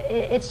that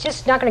it's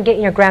just not going to get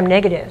in your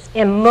gram-negatives.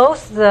 And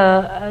most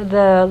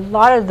a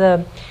lot of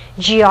the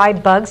GI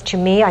bugs, to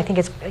me, I think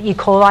it's E.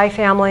 coli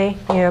family,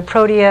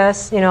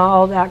 Proteus,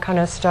 all that kind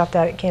of stuff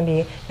that can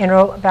be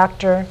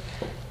Enterobacter.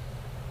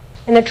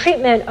 In the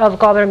treatment of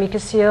gallbladder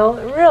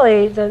mucocele,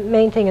 really the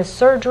main thing is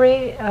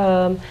surgery,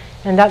 and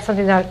that's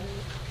something that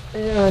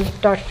I'm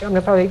going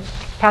to probably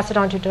pass it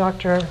on to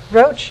Dr.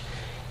 Roach.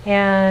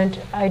 And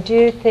I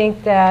do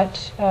think that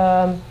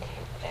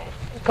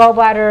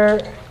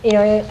gallbladder,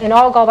 in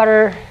all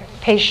gallbladder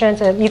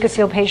patients,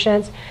 mucocele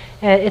patients,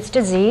 it's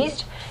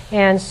diseased.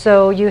 And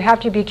so you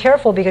have to be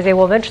careful because they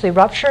will eventually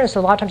rupture, and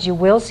so a lot of times you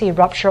will see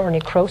rupture or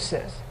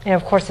necrosis. And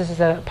of course, this is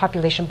a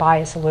population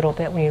bias a little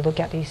bit when you look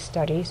at these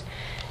studies.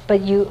 But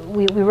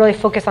we really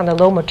focus on the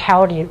low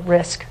mortality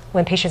risk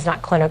when patient's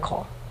not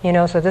clinical.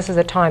 So this is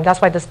a time.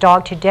 That's why this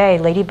dog today,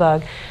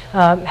 Ladybug,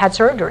 had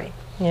surgery.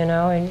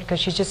 And because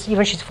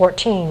she's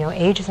 14.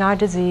 Age is not a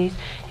disease,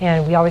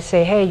 and we always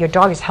say, hey, your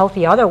dog is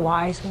healthy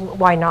otherwise.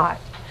 Why not?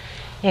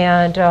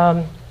 And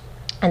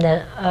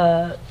then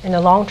in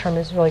the long term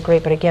is really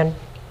great, but again,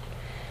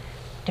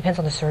 depends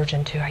on the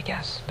surgeon too, I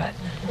guess. But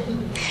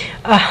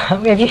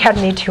if you had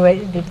me to it,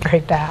 it'd be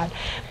very bad.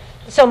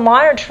 So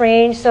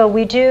monitoring, so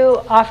we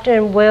do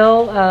often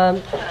will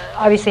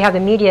obviously have the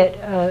immediate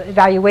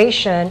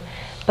evaluation,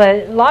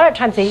 but a lot of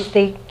times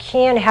they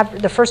can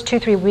have the first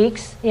 2-3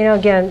 weeks.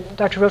 Again,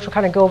 Dr. Roach will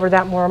kind of go over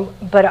that more,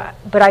 but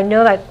I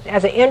know that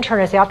as an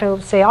internist, they often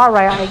will say, all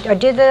right, I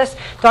did this,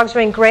 dog's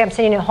doing great, I'm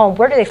sending it home.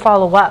 Where do they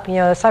follow up?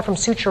 Aside from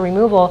suture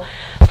removal,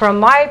 from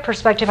my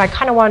perspective, I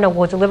kind of want to know,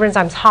 was the liver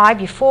enzymes high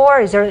before?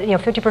 Is there,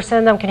 50%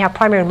 of them can have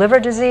primary liver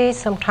disease.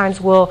 Sometimes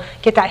we'll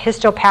get that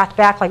histopath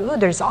back, like, ooh,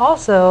 there's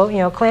also,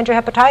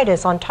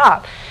 cholangiohepatitis on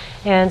top.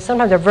 And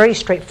sometimes they're very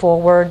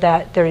straightforward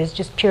that there is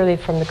just purely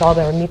from the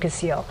gallbladder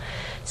mucocele.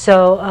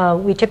 So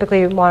we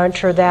typically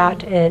monitor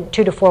that in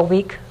 2 to 4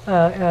 weeks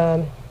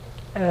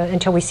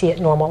until we see it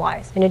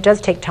normalize. And it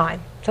does take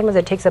time. Sometimes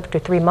it takes up to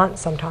 3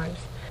 months sometimes.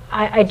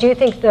 I do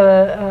think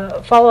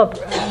the follow-up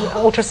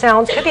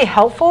ultrasounds could be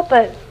helpful,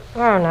 but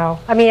I don't know.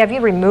 I mean, have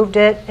you removed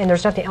it and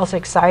there's nothing else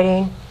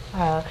exciting?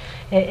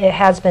 It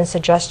has been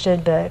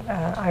suggested, but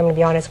I'm going to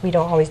be honest, we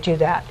don't always do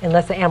that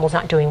unless the animal's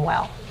not doing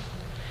well.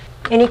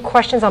 Any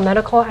questions on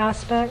medical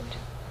aspect?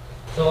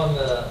 So on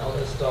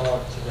this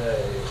dog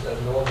today, the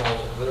normal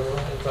liver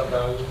enzyme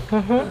value,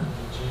 did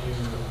you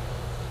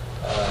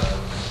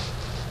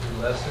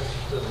do less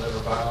interested in liver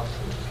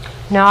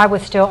biopsy? No, I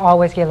would still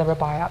always get a liver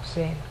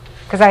biopsy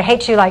because I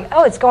hate to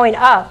oh, it's going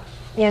up,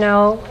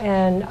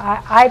 and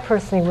I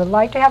personally would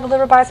like to have a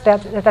liver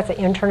biopsy if that's an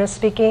internist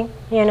speaking,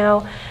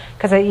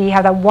 because you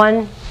have that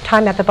one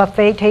time at the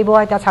buffet table,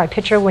 that's how I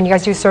picture when you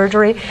guys do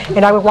surgery,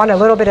 and I would want a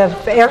little bit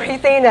of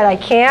everything that I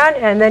can,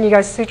 and then you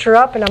guys suture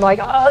up, and I'm like,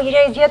 oh, you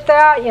guys get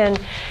that,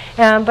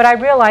 but I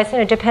realize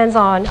it depends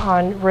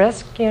on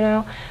risk,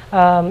 and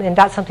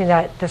that's something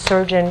that the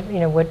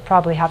surgeon, would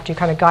probably have to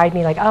kind of guide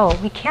me, oh,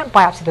 we can't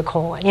biopsy the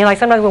colon.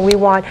 Sometimes when we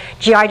want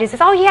GI disease,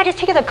 oh yeah, just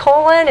take the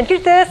colon and do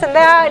this and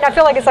that, and I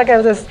feel like it's like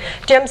this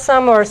dim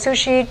sum or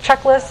sushi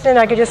checklist, and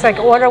I could just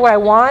order what I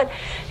want,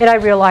 and I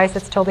realize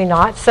it's totally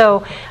not.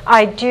 So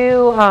I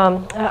do,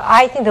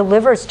 I think the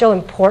liver is still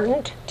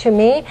important to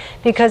me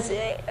because,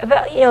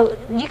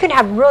 you can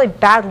have really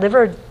bad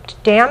liver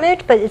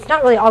damage, but it's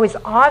not really always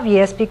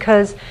obvious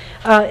because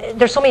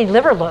there's so many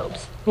liver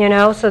lobes.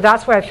 So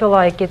that's where I feel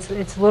like it's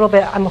a little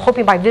bit, I'm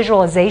hoping by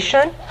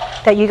visualization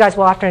that you guys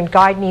will often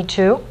guide me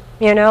to,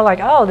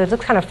 oh, this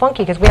looks kind of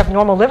funky because we have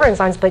normal liver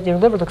enzymes, but your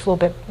liver looks a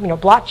little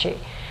bit, blotchy.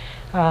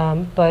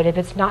 But if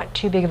it's not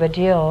too big of a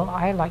deal,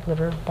 I like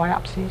liver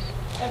biopsies.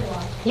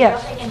 Everyone.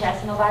 Yes. Did y'all take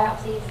intestinal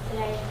biopsies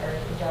today, or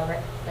did y'all,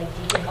 do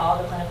you think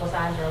all the clinical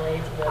signs are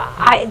related to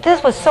the...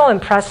 This was so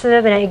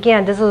impressive, and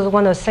again, this is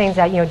one of those things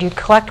that, do you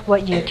collect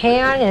what you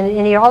can,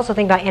 and you also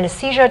think about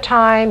anesthesia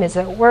time, is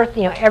it worth,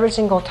 every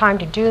single time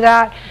to do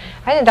that?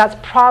 I think that's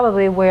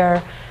probably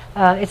where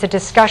it's a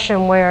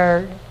discussion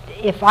where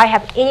if I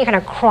have any kind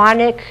of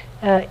chronic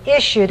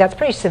issue that's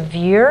pretty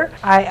severe,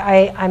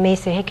 I may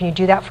say, hey, can you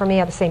do that for me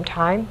at the same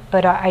time?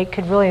 But I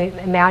could really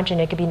imagine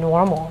it could be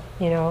normal,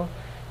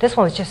 This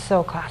one was just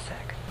so classic.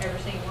 Ever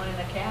seen one in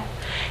a cat?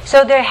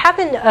 So there have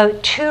been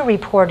 2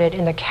 reported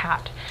in the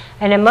cat.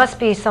 And it must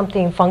be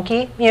something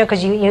funky,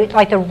 because you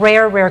like the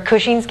rare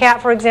Cushing's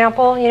cat, for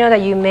example,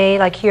 that you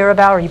may hear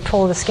about, or you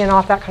pull the skin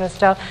off, that kind of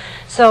stuff.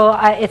 So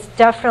it's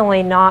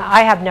definitely not,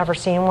 I have never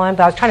seen one,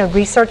 but I was trying to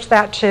research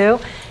that too.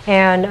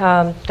 And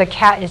the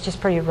cat is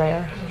just pretty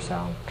rare.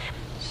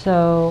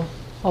 So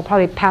I'll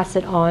probably pass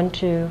it on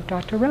to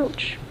Dr.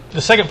 Roach.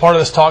 The second part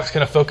of this talk is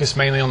going to focus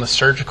mainly on the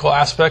surgical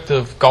aspect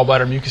of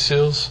gallbladder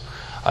mucoceles.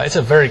 It's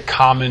a very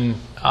common,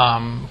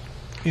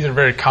 these are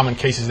very common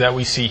cases that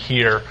we see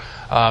here,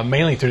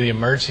 mainly through the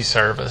emergency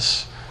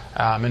service.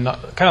 And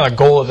kind of the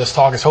goal of this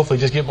talk is hopefully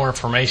just get more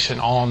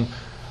information on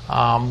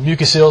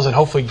mucoceles and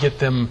hopefully get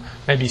them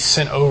maybe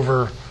sent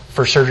over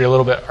for surgery a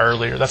little bit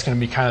earlier. That's going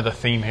to be kind of the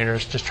theme here,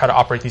 is just try to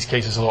operate these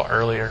cases a little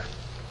earlier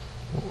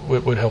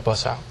would help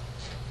us out.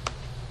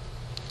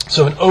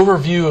 So an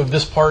overview of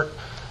this part,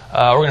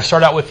 we're going to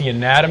start out with the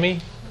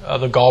anatomy of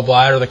the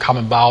gallbladder, the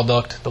common bile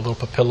duct, the little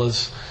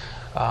papillas.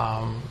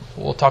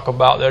 We'll talk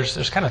about,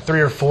 there's kind of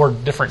 3 or 4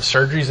 different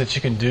surgeries that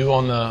you can do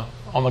on the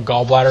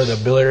gallbladder,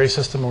 the biliary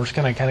system. We're just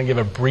going to kind of give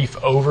a brief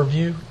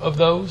overview of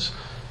those.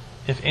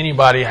 If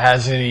anybody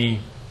has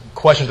any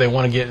questions they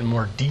want to get in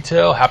more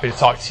detail, happy to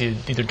talk to you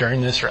either during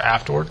this or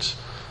afterwards.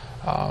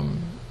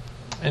 And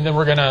then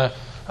we're going to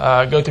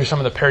go through some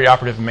of the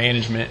perioperative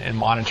management and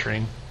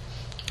monitoring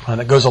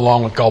that goes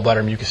along with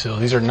gallbladder mucoceles.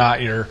 These are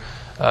not your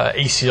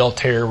ACL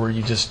tear where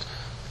you just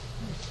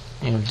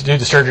do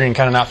the surgery and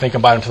kind of not think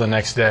about it until the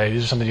next day.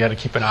 These are something you have to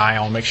keep an eye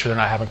on, make sure they're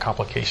not having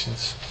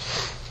complications.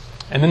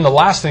 And then the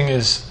last thing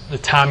is the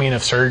timing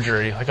of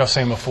surgery. Like I was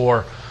saying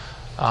before,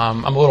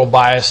 I'm a little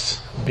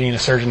biased being a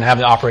surgeon and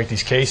having to operate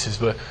these cases,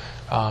 but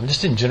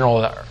just in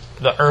general,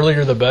 the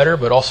earlier the better,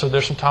 but also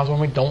there's some times when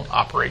we don't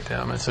operate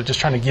them. And so just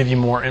trying to give you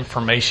more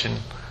information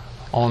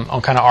on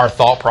kind of our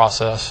thought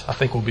process, I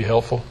think will be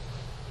helpful.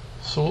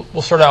 So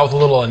we'll start out with a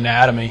little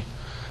anatomy.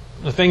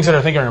 The things that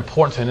I think are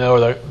important to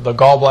know are the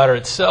gallbladder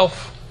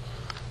itself,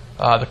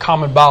 the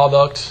common bile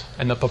duct,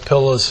 and the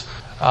papillas.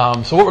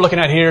 So what we're looking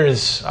at here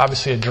is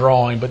obviously a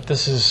drawing, but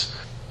this is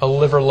a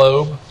liver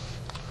lobe.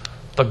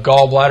 The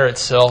gallbladder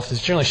itself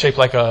is generally shaped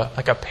like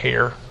a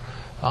pear,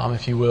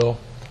 if you will.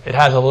 It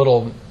has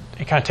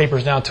it kind of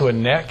tapers down to a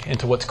neck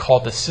into what's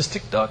called the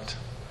cystic duct.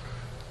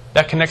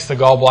 That connects the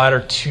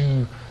gallbladder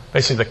to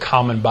basically the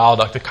common bile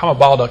duct. The common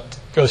bile duct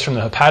goes from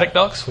the hepatic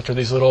ducts, which are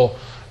these little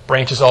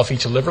branches off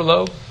each liver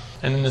lobe,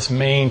 and then this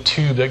main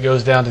tube that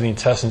goes down to the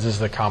intestines is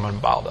the common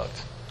bile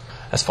duct.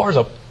 As far as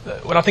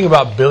when I think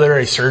about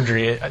biliary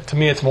surgery, to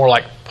me it's more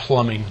like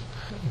plumbing.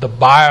 The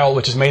bile,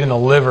 which is made in the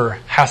liver,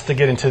 has to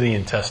get into the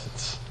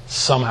intestines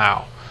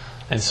somehow.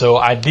 And so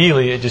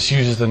ideally it just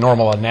uses the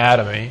normal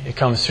anatomy. It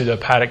comes through the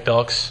hepatic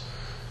ducts,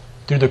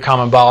 through the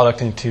common bile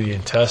duct into the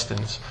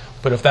intestines.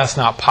 But if that's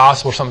not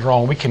possible or something's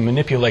wrong, we can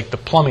manipulate the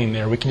plumbing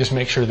there. We can just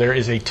make sure there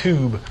is a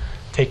tube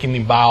taking the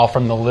bile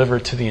from the liver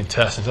to the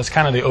intestines. That's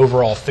kind of the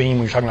overall theme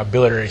when you're talking about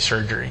biliary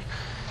surgery.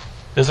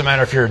 Doesn't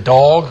matter if you're a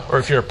dog or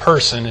if you're a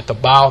person, if the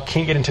bile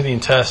can't get into the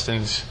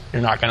intestines,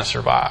 you're not going to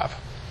survive.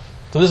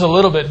 So this is a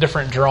little bit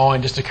different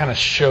drawing just to kind of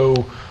show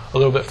a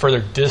little bit further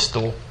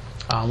distal.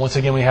 Once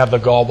again, we have the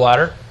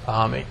gallbladder.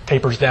 It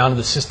tapers down to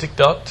the cystic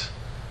duct,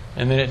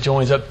 and then it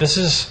joins up.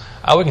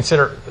 I would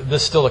consider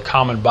this still a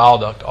common bile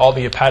duct. All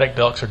the hepatic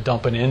ducts are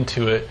dumping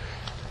into it.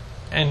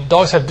 And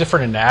dogs have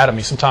different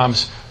anatomy.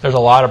 Sometimes there's a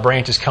lot of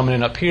branches coming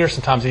in up here,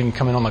 sometimes even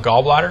coming on the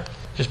gallbladder.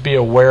 Just be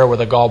aware where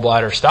the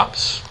gallbladder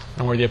stops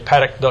and where the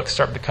hepatic ducts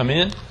start to come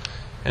in,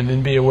 and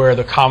then be aware of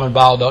the common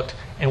bile duct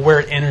and where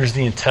it enters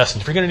the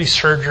intestines. If you're going to do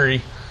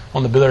surgery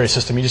on the biliary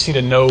system, you just need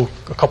to know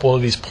a couple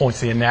of these points.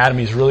 The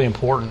anatomy is really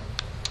important.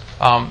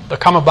 The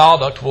common bile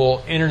duct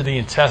will enter the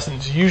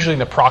intestines, usually in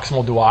the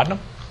proximal duodenum.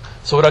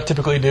 So what I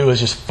typically do is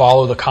just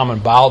follow the common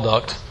bile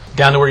duct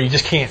down to where you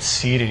just can't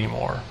see it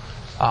anymore.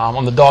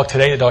 On the dog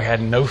today, the dog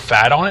had no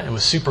fat on it. It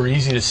was super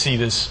easy to see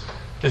this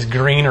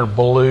green or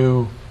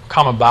blue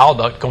common bile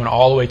duct going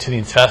all the way to the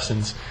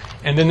intestines.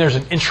 And then there's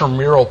an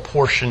intramural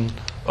portion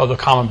of the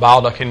common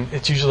bile duct, and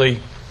it's usually,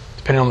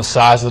 depending on the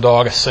size of the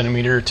dog, a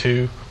centimeter or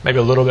two, maybe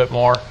a little bit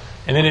more.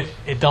 And then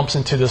it dumps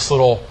into this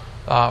little,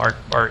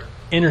 or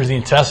enters the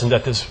intestines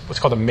at this, what's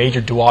called a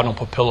major duodenal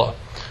papilla.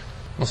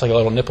 Almost like a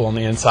little nipple on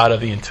the inside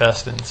of the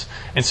intestines.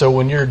 And so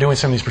when you're doing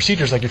some of these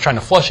procedures, like you're trying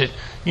to flush it,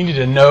 you need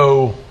to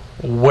know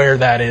where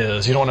that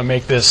is. You don't want to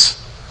make this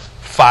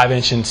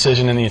 5-inch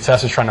incision in the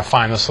intestines trying to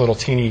find this little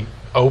teeny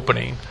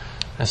opening.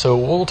 And so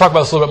we'll talk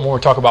about this a little bit more when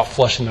we talk about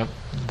flushing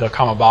the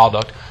common bile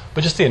duct.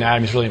 But just the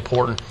anatomy is really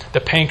important. The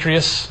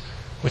pancreas,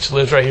 which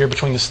lives right here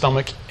between the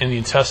stomach and the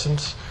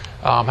intestines,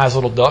 has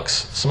little ducts.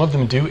 Some of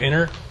them do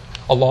enter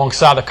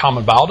alongside the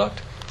common bile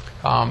duct.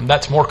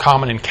 That's more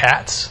common in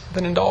cats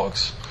than in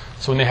dogs.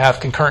 So when they have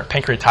concurrent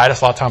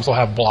pancreatitis, a lot of times they'll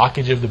have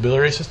blockage of the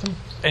biliary system.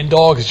 In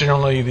dogs,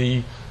 generally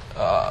the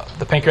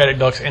pancreatic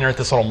ducts enter at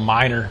this little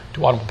minor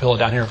duodenal papilla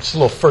down here, just a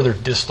little further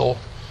distal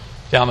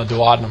down the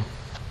duodenum.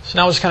 So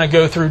now we'll just kind of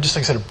go through, just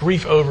like I said, a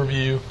brief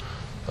overview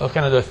of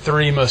kind of the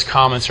three or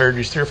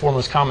four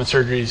most common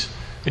surgeries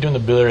we do in the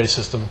biliary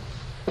system.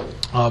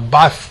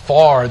 By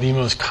far, the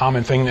most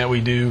common thing that we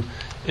do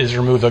is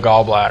remove the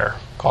gallbladder,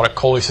 called a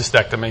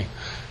cholecystectomy.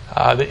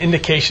 The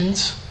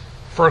indications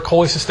for a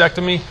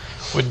cholecystectomy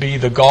would be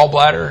the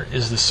gallbladder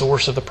is the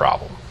source of the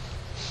problem.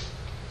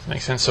 Does that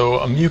make sense? So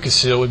a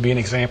mucocele would be an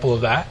example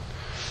of that.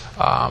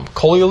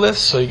 Coleoliths,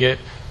 so you get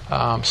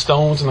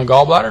stones in the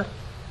gallbladder.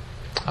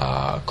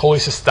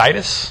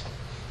 Cholecystitis,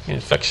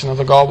 infection of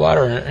the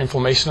gallbladder or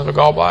inflammation of the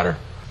gallbladder.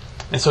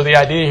 And so the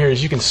idea here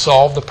is you can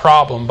solve the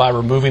problem by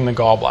removing the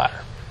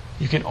gallbladder.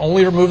 You can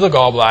only remove the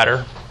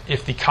gallbladder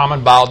if the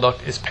common bile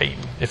duct is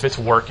patent, if it's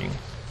working.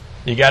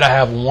 You got to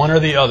have one or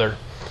the other.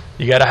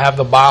 You got to have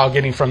the bile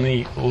getting from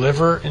the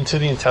liver into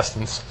the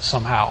intestines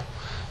somehow.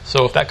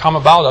 So if that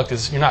common bile duct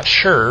is, you're not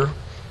sure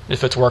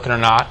if it's working or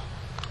not,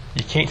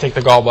 you can't take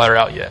the gallbladder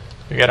out yet.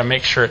 You got to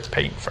make sure it's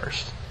patent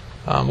first.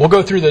 We'll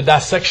go through the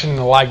dissection and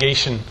the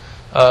ligation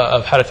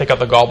of how to take out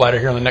the gallbladder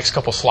here on the next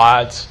couple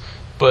slides.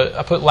 But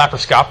I put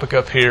laparoscopic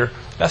up here.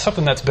 That's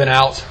something that's been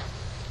out,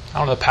 I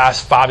don't know, the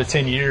past 5 to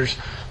 10 years.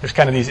 There's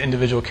kind of these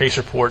individual case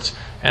reports.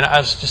 And I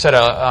was just at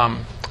a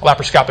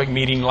laparoscopic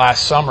meeting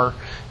last summer,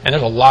 and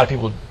there's a lot of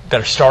people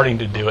that are starting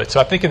to do it. So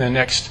I think in the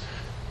next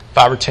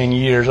 5 or 10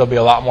 years, there'll be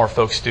a lot more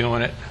folks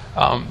doing it.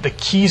 The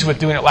keys with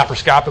doing it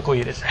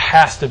laparoscopically, it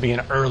has to be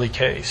an early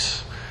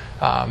case.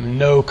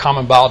 No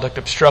common bile duct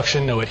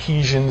obstruction, no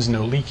adhesions,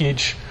 no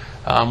leakage,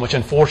 which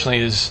unfortunately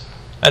is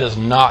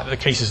not the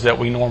cases that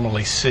we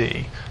normally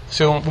see.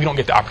 So we don't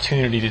get the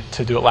opportunity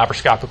to do it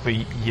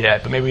laparoscopically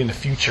yet, but maybe in the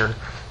future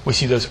we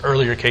see those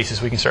earlier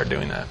cases, we can start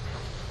doing that.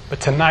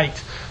 But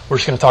tonight we're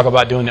just going to talk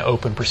about doing the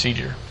open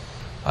procedure.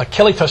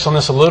 Kelly touched on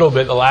this a little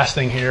bit, the last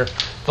thing here,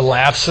 the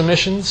lab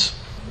submissions.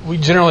 We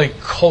generally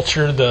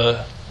culture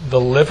the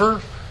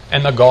liver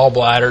and the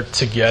gallbladder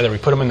together. We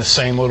put them in the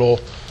same little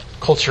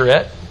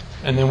culturette,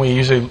 and then we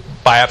usually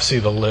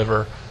biopsy the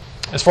liver.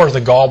 As far as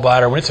the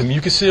gallbladder, when it's a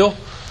mucocele,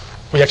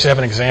 we actually have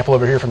an example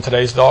over here from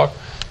today's dog.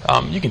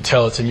 You can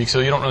tell it's a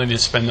mucocele. You don't really need to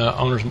spend the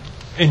owner's,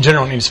 in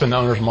general, need to spend the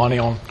owner's money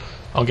on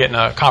getting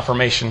a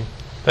confirmation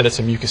that it's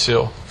a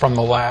mucocele from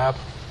the lab.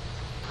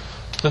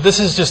 So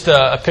this is just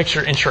a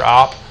picture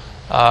intra-op.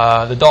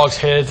 The dog's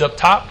head's up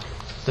top.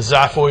 The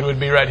xiphoid would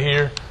be right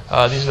here.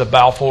 These are the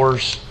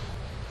balfours.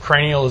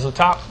 Cranial is the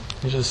top.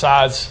 These are the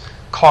sides.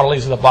 Caudal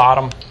is the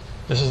bottom.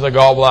 This is the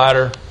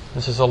gallbladder.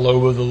 This is a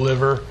lobe of the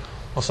liver.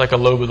 Looks like a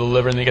lobe of the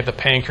liver. And then you get the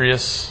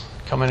pancreas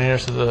coming in here,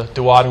 so the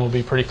duodenum will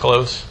be pretty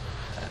close.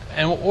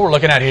 And what we're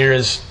looking at here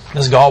is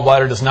this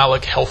gallbladder does not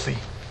look healthy.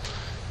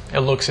 It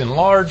looks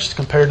enlarged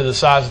compared to the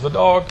size of the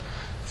dog.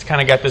 It's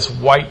kind of got this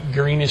white,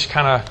 greenish,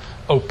 kind of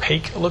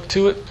opaque look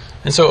to it.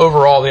 And so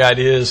overall, the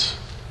idea is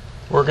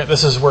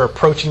we're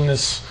approaching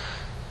this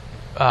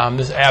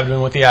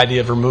abdomen with the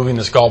idea of removing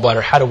this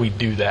gallbladder. How do we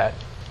do that?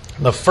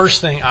 The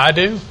first thing I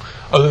do,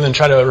 other than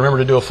try to remember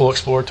to do a full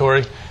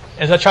exploratory,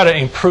 is I try to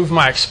improve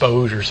my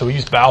exposure. So we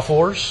use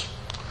balfours.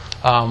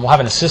 We'll have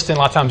an assistant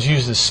a lot of times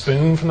use the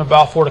spoon from the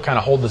balfour to kind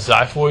of hold the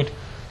xiphoid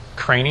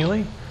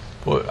cranially.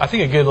 Well, I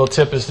think a good little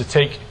tip is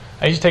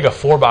I usually take a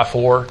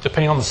 4x4,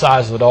 depending on the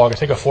size of the dog. I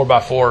take a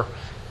 4x4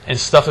 and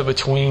stuff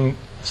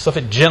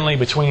it gently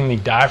between the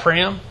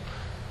diaphragm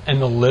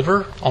and the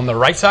liver on the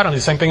right side, and do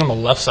the same thing on the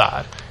left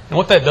side. And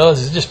what that does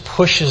is it just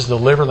pushes the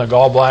liver and the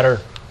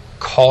gallbladder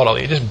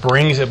caudally. It just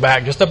brings it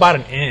back just about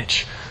an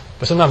inch.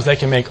 But sometimes they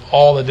can make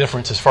all the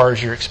difference as far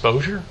as your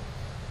exposure.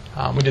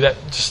 We did that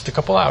just a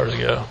couple hours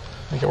ago.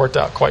 I think it worked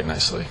out quite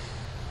nicely.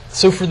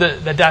 So for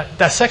the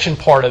dissection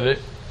part of it,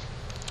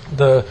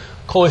 the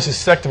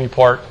cholecystectomy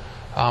part,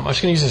 I'm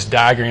just going to use this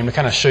diagram to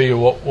kind of show you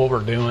what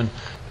we're doing.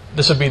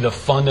 This would be the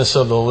fundus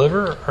of the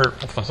liver, or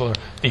the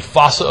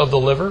fossa of the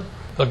liver.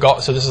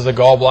 So this is the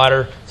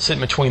gallbladder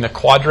sitting between the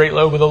quadrate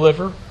lobe of the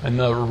liver and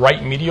the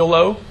right medial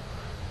lobe.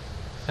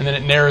 And then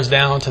it narrows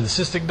down to the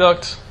cystic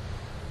duct.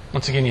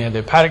 Once again, you have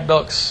the hepatic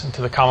ducts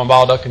into the common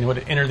bile duct, and you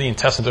would enter the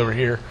intestines over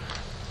here.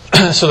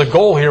 So the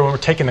goal here when we're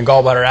taking the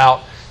gallbladder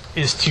out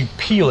is to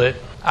peel it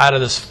out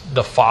of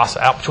the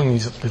fossa, out between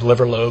these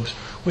liver lobes,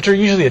 which are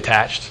usually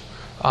attached.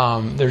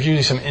 There's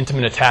usually some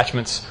intimate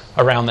attachments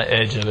around the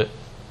edge of it.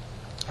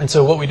 And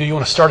so what we do, you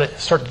want to start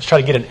to try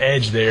to get an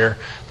edge there.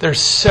 There's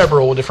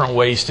several different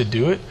ways to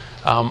do it.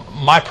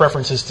 My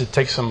preference is to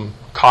take some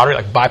cautery,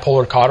 like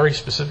bipolar cautery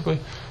specifically,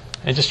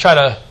 and just try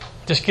to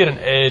get an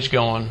edge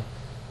going.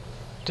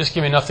 Just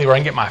give me enough where I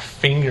can get my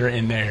finger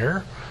in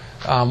there.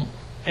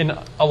 And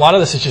a lot of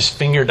this is just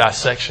finger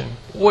dissection.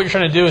 What you're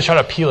trying to do is try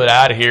to peel it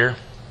out of here.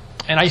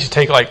 And I used to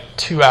take like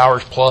 2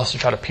 hours plus to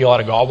try to peel out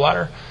a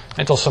gallbladder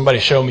until somebody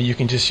showed me you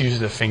can just use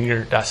the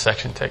finger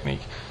dissection technique.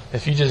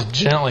 If you just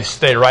gently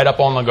stay right up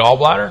on the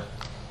gallbladder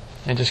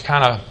and just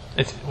kind of,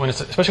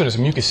 especially when it's a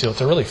mucocele,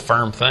 it's a really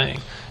firm thing.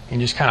 You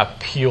can just kind of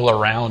peel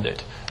around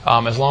it.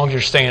 As long as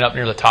you're staying up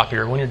near the top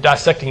here. When you're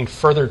dissecting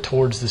further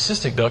towards the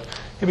cystic duct,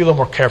 you'll be a little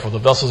more careful. The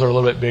vessels are a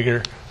little bit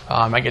bigger.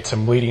 Might get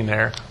some bleeding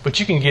there. But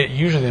you can get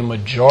usually the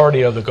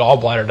majority of the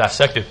gallbladder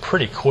dissected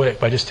pretty quick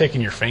by just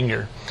taking your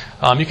finger.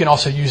 You can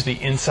also use the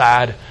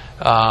inside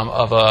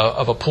of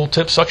a pull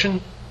tip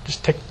suction.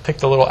 Just take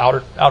the little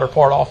outer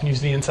part off and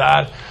use the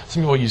inside.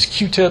 Some people use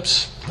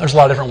Q-tips. There's a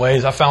lot of different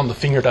ways. I found the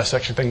finger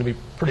dissection thing to be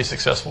pretty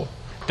successful.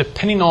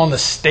 Depending on the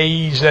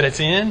stage that it's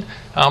in,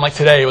 like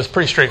today, it was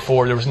pretty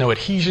straightforward. There was no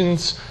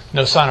adhesions,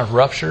 no sign of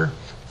rupture.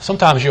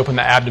 Sometimes you open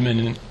the abdomen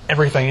and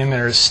everything in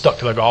there is stuck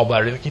to the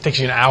gallbladder. It takes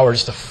you an hour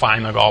just to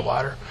find the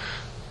gallbladder.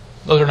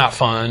 Those are not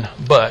fun,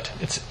 but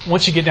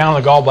once you get down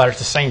to the gallbladder, it's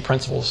the same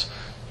principles.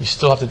 You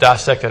still have to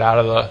dissect it out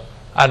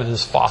of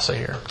this fossa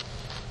here.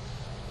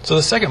 So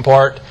the second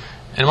part,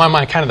 in my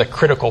mind, kind of the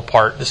critical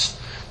part, this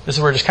is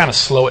where you just kind of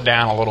slow it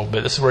down a little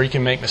bit. This is where you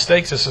can make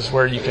mistakes. This is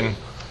where you can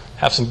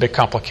have some big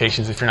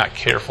complications if you're not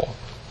careful.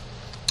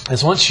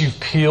 Is once you've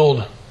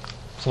peeled,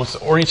 so once the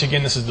orient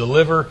again, this is the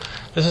liver,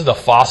 this is the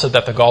fossa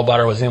that the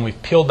gallbladder was in. We've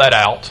peeled that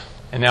out,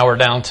 and now we're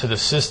down to the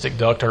cystic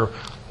duct, or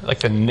like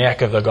the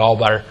neck of the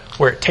gallbladder.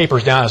 Where it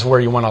tapers down is where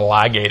you want to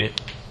ligate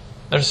it.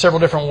 There's several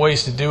different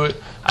ways to do it.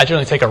 I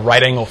generally take a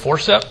right angle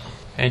forceps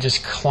and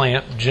just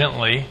clamp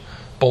gently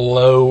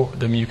below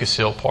the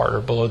mucocele part,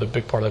 or below the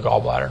big part of the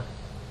gallbladder.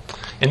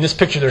 In this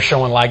picture, they're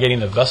showing ligating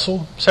the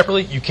vessel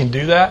separately. You can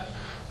do that.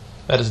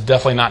 That is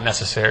definitely not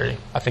necessary.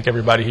 I think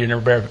everybody here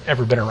never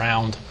ever been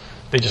around.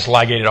 They just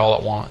ligate it all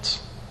at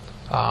once.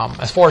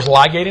 As far as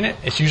ligating it,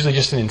 it's usually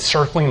just an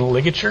encircling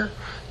ligature.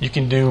 You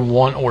can do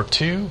one or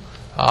two.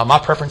 My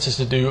preference is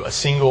to do a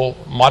single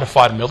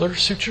modified Miller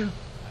suture.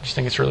 I just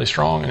think it's really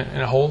strong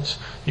and it holds.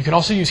 You can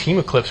also use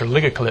hemoclips or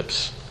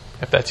ligaclips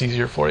if that's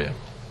easier for you.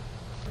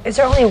 Is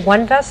there only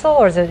one vessel,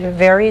 or is it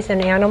varies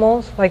in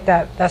animals, like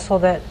that vessel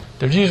that...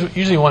 There's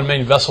usually one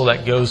main vessel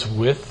that goes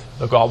with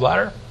the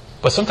gallbladder,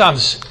 but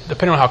sometimes,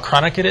 depending on how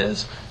chronic it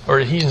is, or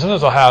adhesion,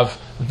 sometimes they'll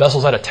have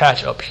vessels that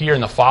attach up here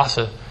in the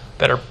fossa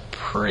that are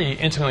pretty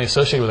intimately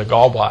associated with the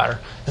gallbladder.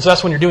 And so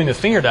that's when you're doing the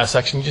finger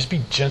dissection, you just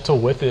be gentle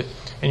with it.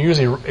 And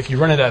usually, if you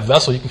run into that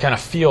vessel, you can kind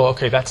of feel,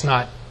 okay, that's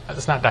not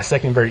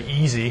dissecting very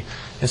easy.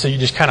 And so you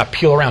just kind of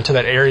peel around to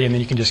that area, and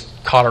then you can just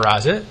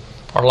cauterize it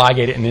or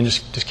ligate it, and then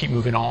just keep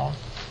moving on.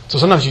 So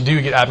sometimes you do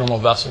get abnormal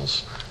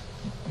vessels,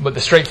 but the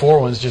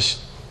straightforward ones,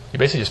 you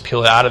basically just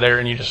peel it out of there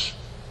and you just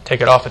take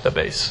it off at the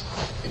base.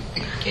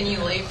 Can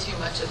you leave too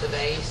much at the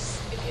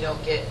base if you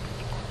don't get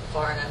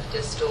far enough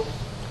distal?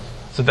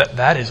 So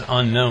that is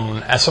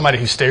unknown. As somebody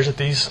who stares at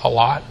these a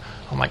lot,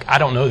 I'm like, I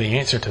don't know the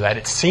answer to that.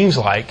 It seems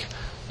like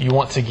you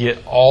want to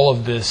get all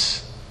of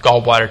this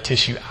gallbladder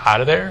tissue out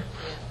of there.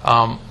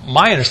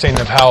 My understanding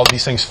of how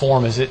these things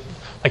form is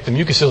like the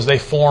mucoceles, they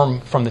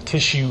form from the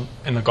tissue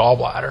in the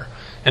gallbladder.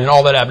 And then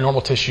all that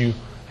abnormal tissue,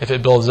 if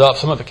it builds up,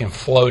 some of it can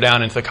flow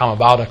down into the common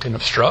bile duct and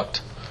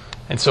obstruct.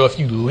 And so if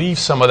you leave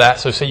some of that,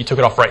 so say you took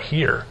it off right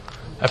here,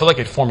 I feel like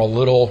it'd form a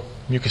little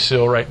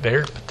mucocele right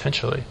there,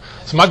 potentially.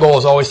 So my goal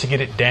is always to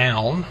get it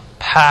down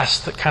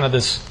past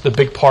the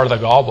big part of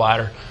the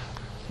gallbladder.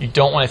 You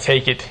don't want to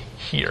take it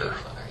here.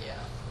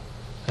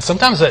 And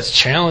sometimes that's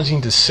challenging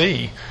to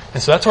see.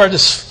 And so that's where you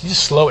just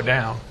slow it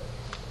down.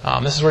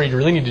 This is where you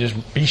really need to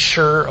just be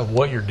sure of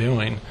what you're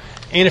doing.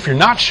 And if you're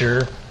not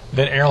sure,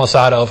 then err on the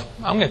side of,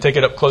 I'm going to take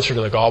it up closer to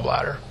the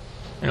gallbladder.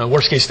 The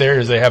worst case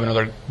scenario is they have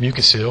another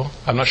mucocele.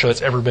 I'm not sure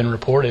that's ever been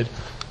reported.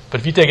 But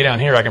if you take it down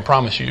here, I can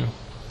promise you,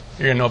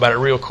 you're going to know about it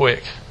real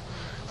quick.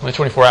 Only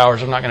 24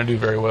 hours, I'm not going to do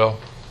very well.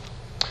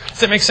 Does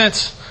that make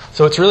sense?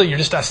 So it's really, you're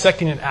just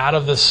dissecting it out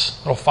of this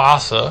little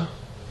fossa,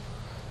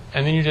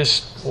 and then you're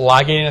just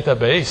ligating at that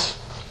base.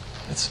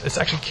 It's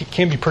actually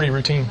can be pretty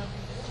routine.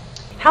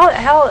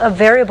 How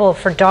variable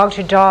for dog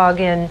to dog,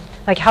 and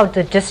like how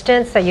the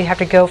distance that you have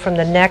to go from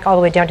the neck all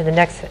the way down to the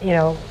next,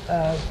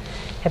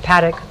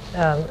 hepatic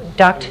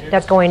duct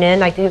that's going in?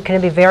 Like, can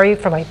it be vary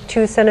from like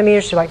 2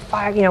 centimeters to like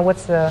 5?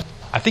 What's the?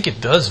 I think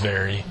it does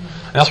vary.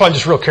 And that's why I'm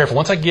just real careful.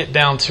 Once I get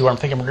down to where I'm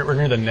thinking we're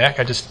near the neck,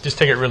 I just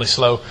take it really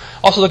slow.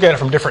 Also look at it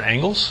from different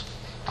angles.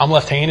 I'm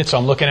left-handed, so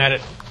I'm looking at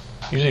it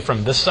usually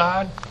from this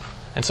side.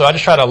 And so I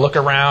just try to look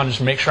around,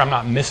 just make sure I'm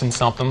not missing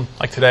something.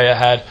 Like today I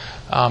had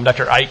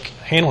Dr. Ike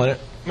handling it.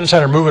 I just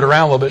had her move it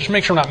around a little bit, just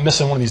make sure I'm not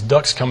missing one of these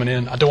ducts coming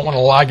in. I don't want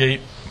to ligate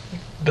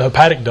the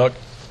hepatic duct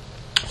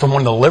from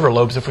one of the liver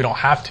lobes if we don't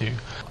have to.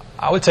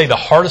 I would say the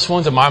hardest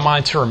ones in my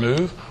mind to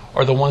remove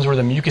are the ones where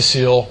the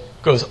mucocele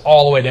goes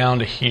all the way down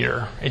to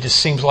here. It just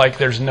seems like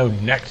there's no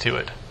neck to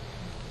it.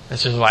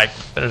 It's just like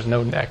there's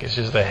no neck. It's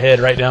just the head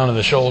right down to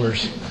the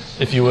shoulders,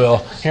 if you will.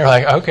 And you're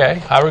like, okay,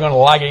 how are we going to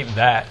ligate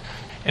that?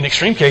 In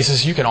extreme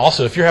cases, you can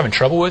also, if you're having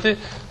trouble with it,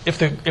 if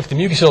the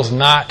mucocele is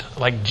not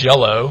like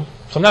jello,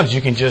 sometimes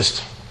you can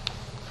just,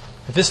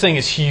 if this thing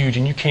is huge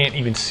and you can't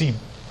even see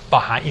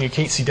behind, you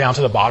can't see down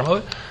to the bottom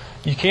of it,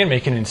 you can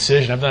make an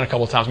incision. I've done it a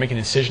couple of times, make an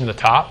incision to the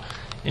top,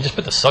 and just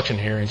put the suction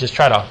here and just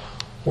try to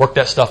work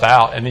that stuff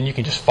out, and then you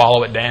can just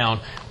follow it down.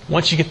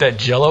 Once you get that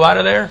jello out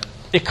of there,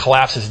 it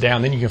collapses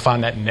down. Then you can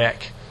find that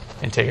neck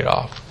and take it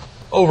off.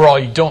 Overall,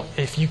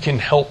 if you can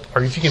help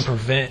or if you can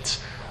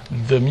prevent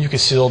the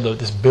mucocele,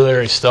 this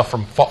biliary stuff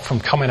from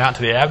coming out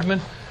to the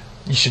abdomen,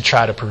 you should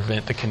try to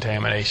prevent the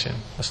contamination.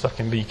 This stuff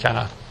can be kind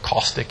of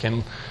caustic,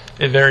 and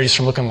it varies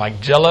from looking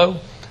like jello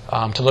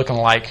to looking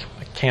like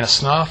a can of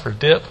snuff or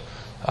dip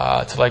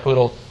to like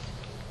little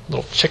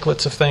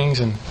chiclets of things,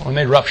 and when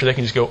they rupture, they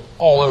can just go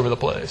all over the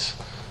place.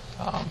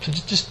 So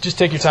just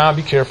take your time,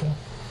 be careful.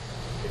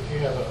 If you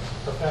have a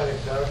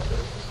hepatic duct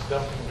that's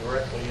dumping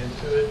directly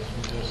into it,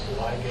 you just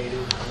ligate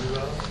it through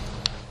them?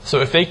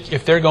 So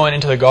if they're going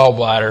into the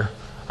gallbladder,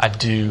 I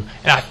do.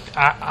 And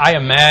I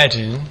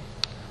imagine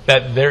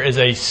that there is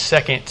a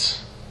second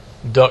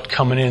duct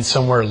coming in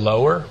somewhere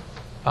lower.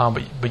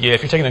 But yeah,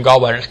 if you're taking the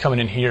gallbladder and it's coming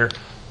in here,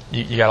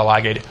 you got to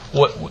ligate it.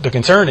 What the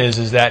concern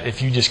is that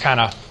if you just kind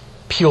of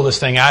peel this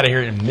thing out of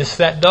here and miss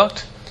that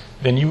duct,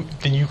 then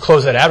you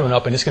close that abdomen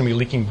up and it's going to be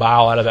leaking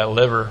bile out of that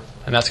liver,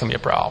 and that's going to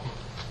be a problem.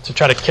 So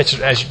try to catch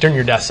it during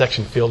your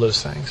dissection, feel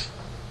those things.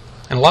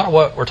 And a lot of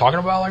what we're talking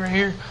about right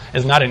here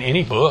is not in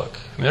any book.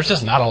 I mean, there's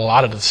just not a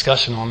lot of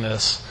discussion on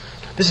this.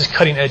 This is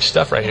cutting edge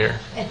stuff right here.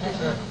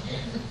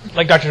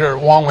 Like Dr.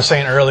 Wang was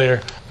saying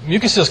earlier,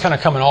 mucocele is kind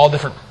of come in all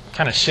different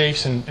kind of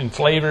shapes and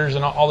flavors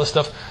and all this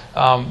stuff.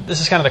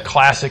 This is kind of the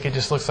classic. It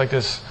just looks like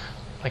this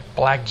like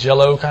black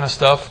jello kind of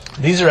stuff.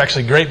 These are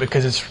actually great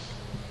because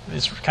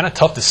it's kind of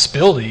tough to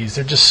spill these.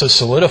 They're just so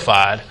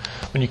solidified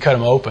when you cut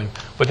them open.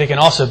 But they can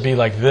also be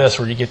like this,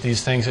 where you get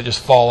these things that just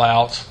fall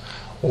out,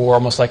 or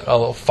almost like a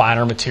little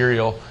finer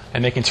material,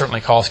 and they can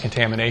certainly cause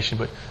contamination.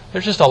 But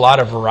there's just a lot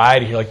of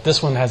variety here. Like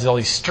this one has all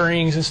these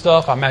strings and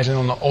stuff. I imagine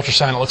on the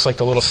ultrasound it looks like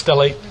the little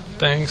stellate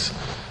things.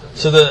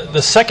 So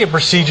the second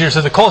procedure,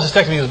 so the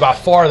cholecystectomy is by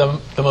far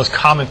the most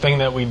common thing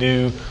that we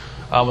do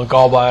with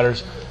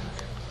gallbladders.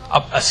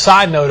 A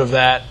side note of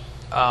that,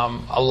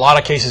 a lot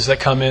of cases that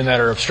come in that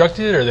are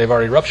obstructed or they've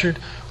already ruptured,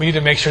 we need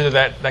to make sure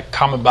that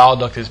common bile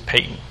duct is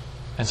patent.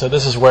 And so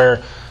this is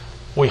where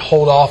we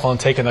hold off on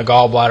taking the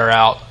gallbladder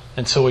out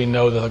until we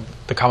know that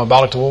the common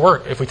bile duct will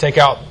work. If we take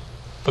out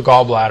the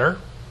gallbladder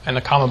and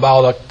the common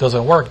bile duct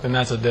doesn't work, then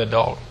that's a dead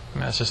dog. I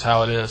mean, that's just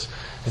how it is.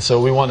 And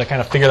so we want to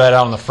kind of figure that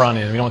out on the front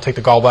end. We don't take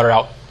the gallbladder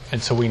out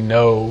until we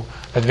know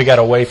that we got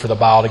a way for the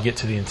bile to get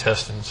to the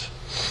intestines.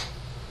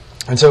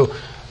 And so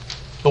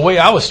the way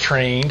I was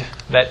trained,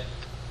 that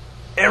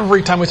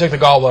every time we took the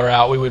gallbladder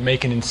out, we would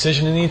make an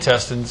incision in the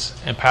intestines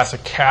and pass a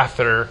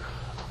catheter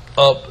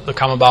up the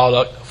common bile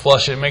duct,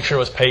 flush it, make sure it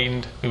was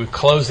patent. We would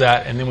close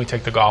that, and then we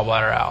take the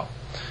gallbladder out.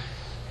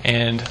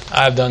 And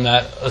I've done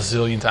that a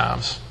zillion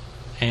times.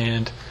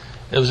 And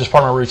it was just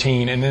part of my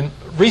routine. And then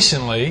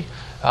recently,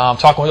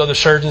 talking with other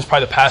surgeons,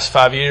 probably the past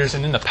 5 years,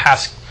 and then the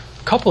past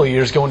couple of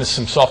years going to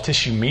some soft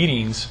tissue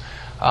meetings,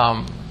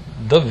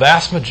 the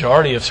vast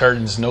majority of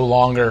surgeons no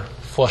longer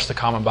flush the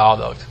common bile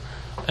duct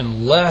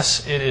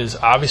unless it is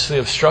obviously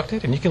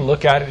obstructed, and you can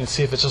look at it and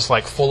see if it's just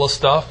like full of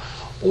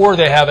stuff, or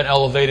they have an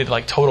elevated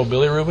like total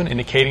bilirubin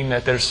indicating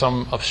that there's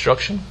some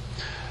obstruction.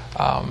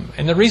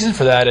 And the reason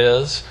for that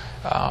is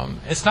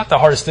it's not the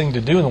hardest thing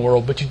to do in the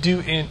world, but you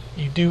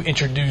do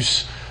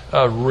introduce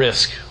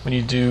risk when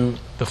you do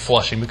the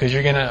flushing, because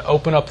you're going to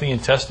open up the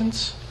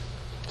intestines.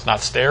 It's not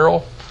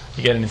sterile.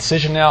 You get an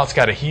incision now, it's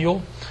got to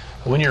heal.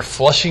 When you're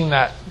flushing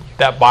that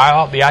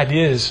bile, the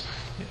idea is,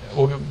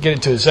 we'll get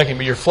into it in a second,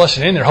 but you're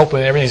flushing in there hoping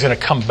that everything's going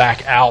to come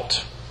back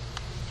out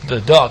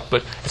the duct,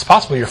 but it's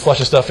possible you're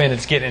flushing stuff in,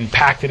 it's getting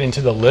impacted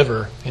into the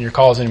liver, and you're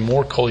causing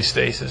more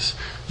cholestasis.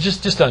 It's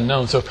just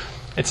unknown. So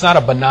it's not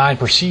a benign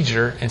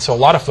procedure, and so a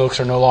lot of folks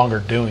are no longer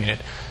doing it.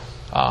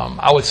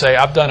 I would say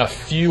I've done a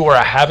few where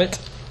I haven't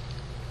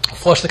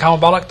flushed the common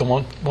bile duct. The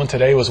one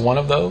today was one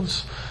of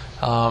those.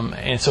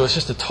 And so it's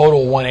just a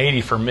total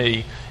 180 for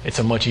me. It's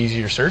a much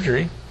easier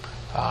surgery.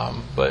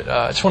 But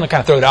I just want to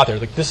kind of throw it out there.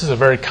 Like, this is a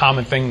very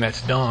common thing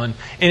that's done,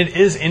 and it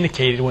is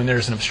indicated when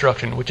there's an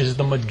obstruction, which is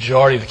the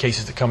majority of the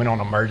cases that come in on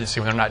emergency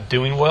when they're not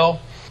doing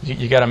well.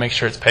 You got to make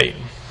sure it's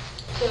patent.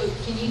 So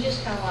can you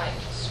just kind of like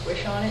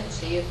squish on it and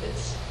see if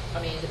it's,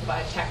 I mean, is it by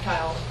a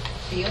tactile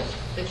feel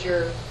that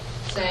you're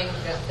saying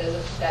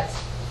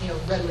that's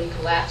readily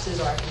collapses,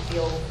 or I can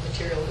feel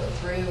material go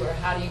through, or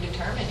how do you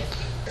determine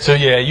if? So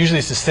yeah, usually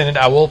it's distended.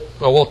 I will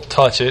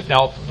touch it.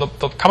 Now the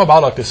common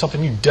bile duct is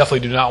something you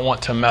definitely do not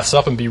want to mess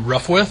up and be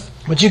rough with,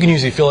 but you can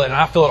usually feel it, and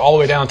I feel it all the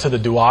way down to the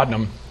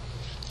duodenum,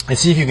 and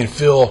see if you can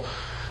feel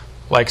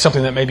like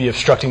something that may be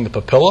obstructing the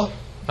papilla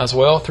as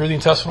well through the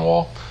intestinal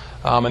wall,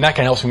 and that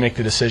can help me make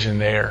the decision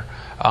there.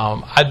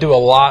 I do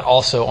a lot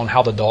also on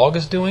how the dog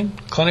is doing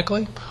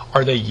clinically.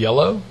 Are they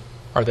yellow?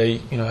 Are they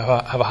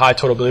have a high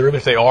total bilirubin?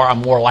 If they are, I'm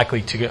more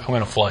likely I'm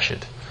going to flush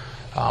it.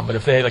 But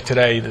if they, like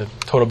today, the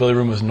total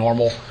bilirubin was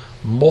normal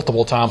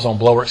multiple times on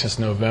blood work since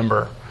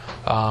November.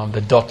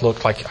 The duct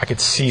looked like I could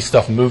see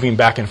stuff moving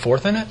back and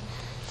forth in it,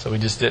 so we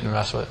just didn't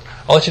mess with it.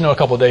 I'll let you know in a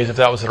couple of days if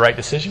that was the right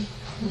decision.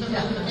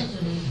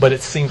 But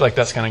it seems like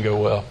that's going to go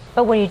well.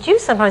 But when you do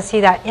sometimes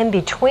see that in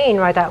between,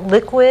 right, that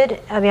liquid,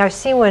 I mean, I've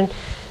seen when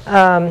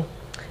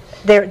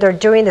they're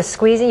doing the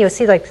squeezing, you'll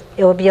see like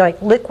it will be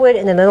like liquid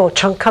and then a little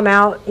chunk come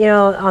out,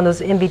 on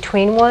those in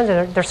between ones,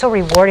 and they're so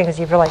rewarding because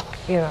you feel like,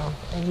 you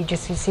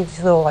see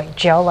these little like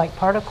gel-like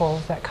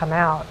particles that come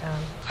out.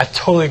 I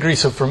totally agree.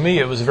 So for me,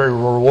 it was very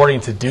rewarding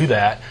to do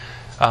that.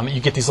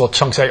 You get these little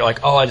chunks out, you're like,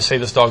 oh, I just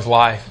saved this dog's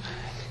life,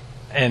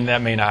 and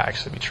that may not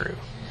actually be true.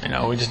 We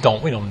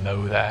don't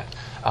know that.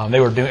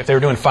 If they were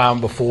doing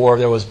fine before,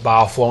 there was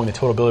bile flowing, the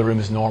total bilirubin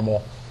is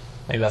normal.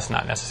 Maybe that's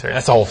not necessary.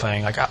 That's the whole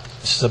thing. It's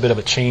just a bit of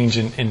a change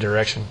in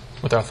direction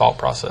with our thought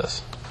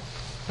process.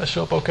 That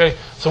show up okay?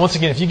 So once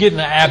again, if you get in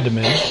the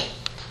abdomen,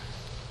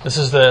 this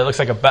is looks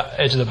like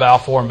a edge of the bowel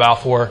 4 and bowel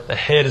 4. The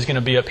head is going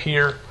to be up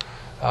here.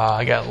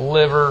 I got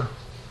liver.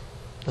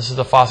 This is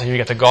the fossa here. You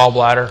got the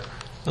gallbladder.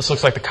 This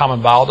looks like the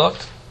common bile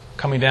duct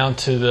coming down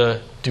to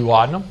the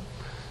duodenum.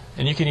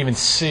 And you can even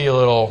see a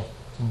little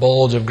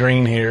bulge of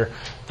green here.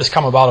 This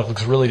common bile duct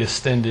looks really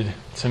distended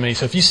to me.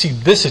 So if you see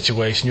this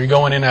situation, you're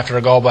going in after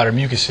a gallbladder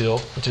mucocele,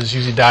 which is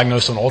usually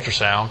diagnosed on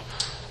ultrasound.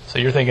 So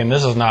you're thinking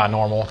this is not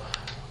normal,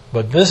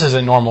 but this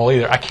isn't normal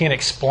either. I can't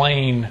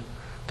explain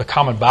the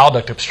common bile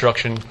duct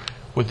obstruction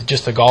with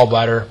just the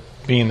gallbladder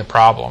being the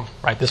problem,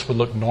 right? This would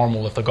look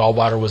normal if the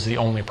gallbladder was the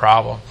only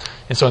problem.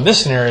 And so in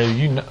this scenario,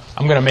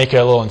 I'm going to make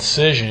a little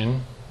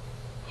incision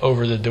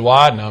over the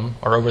duodenum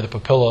or over the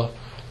papilla,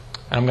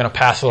 and I'm going to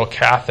pass a little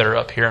catheter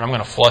up here, and I'm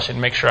going to flush it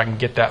and make sure I can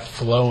get that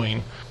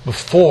flowing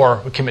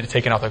before we commit to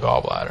taking out the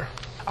gallbladder.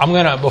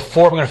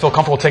 Before I'm going to feel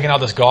comfortable taking out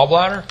this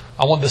gallbladder,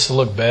 I want this to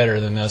look better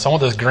than this. I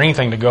want this green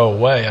thing to go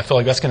away. I feel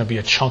like that's going to be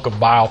a chunk of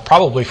bile,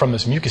 probably from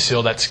this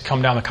mucocele that's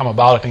come down the common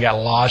bile duct and got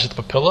lodged at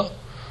the papilla.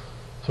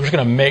 So we're just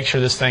going to make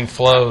sure this thing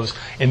flows.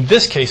 In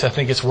this case, I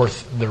think it's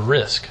worth the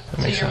risk.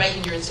 So you're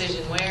making your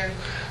incision where?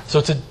 So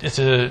it's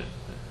an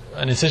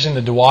incision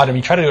in the duodenum.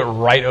 You try to do it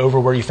right over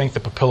where you think the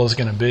papilla is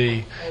going to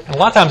be. And a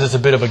lot of times it's a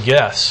bit of a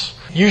guess.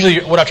 Usually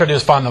what I try to do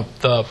is find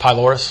the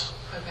pylorus,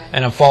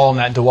 and I'm following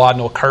that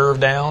duodenal curve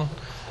down,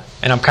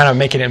 and I'm kind of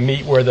making it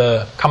meet where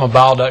the common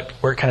bile duct,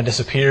 where it kind of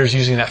disappears,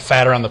 using that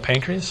fat around the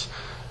pancreas.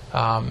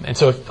 And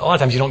so a lot of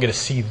times you don't get to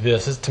see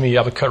this. To me,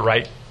 I would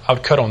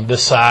cut on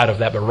this side of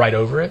that, but right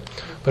over it.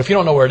 But if you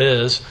don't know where it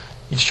is,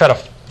 you just try to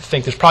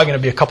think there's probably going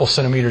to be a couple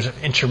centimeters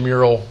of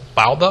intramural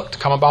bile duct,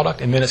 common bile duct,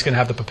 and then it's going to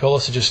have the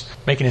papilla. So just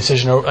make an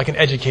incision over, like an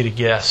educated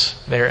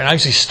guess there. And I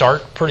usually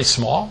start pretty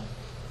small,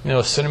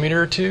 a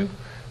centimeter or two,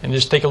 and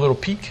just take a little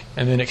peek,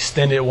 and then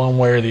extend it one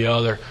way or the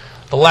other.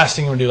 The last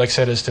thing you want to do, like I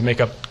said, is to make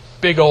a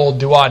big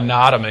old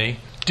duodenotomy,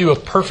 do a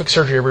perfect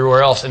surgery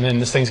everywhere else, and then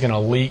this thing's going to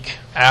leak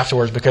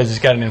afterwards because he's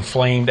got an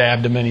inflamed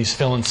abdomen, he's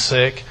feeling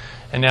sick,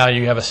 and now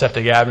you have a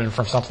septic abdomen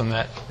from something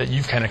that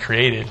you've kind of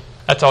created.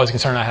 That's always a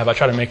concern I have. I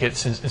try to make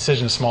it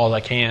incision as small as I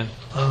can.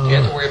 Do you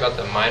have to worry about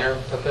the minor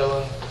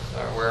papilla,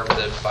 or wherever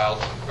the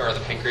bile or the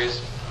pancreas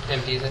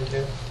empties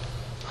into?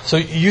 So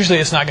usually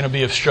it's not going to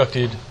be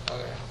obstructed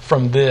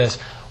from this.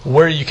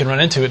 Where you can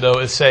run into it, though,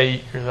 is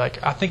say you're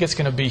like, I think it's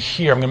going to be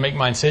here. I'm going to make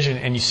my incision,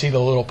 and you see the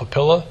little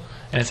papilla,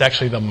 and it's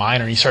actually the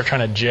minor. You start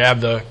trying to jab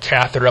the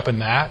catheter up in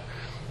that,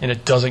 and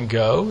it doesn't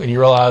go. And you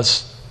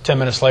realize 10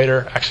 minutes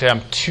later, actually,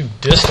 I'm too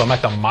distal. I'm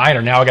at the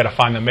minor. Now I got to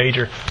find the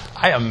major.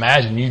 I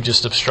imagine you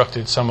just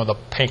obstructed some of the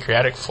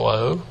pancreatic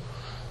flow.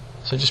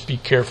 So just be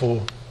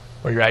careful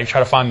where you're at. You try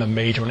to find the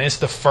major one. It's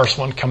the first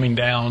one coming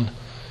down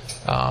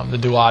the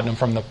duodenum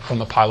from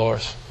the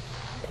pylorus.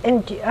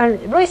 And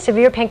really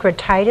severe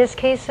pancreatitis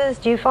cases,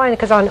 do you find,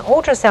 because on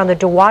ultrasound the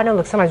duodenum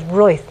looks sometimes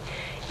really,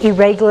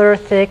 irregular,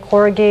 thick,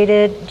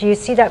 corrugated. Do you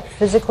see that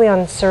physically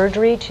on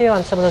surgery too,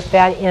 on some of those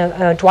bad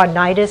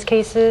duodenitis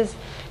cases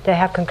that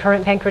have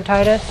concurrent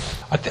pancreatitis?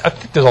 I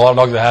think there's a lot of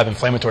dogs that have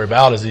inflammatory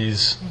bowel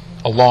disease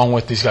along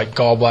with these like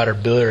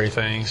gallbladder biliary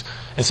things.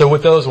 And so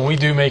with those, when we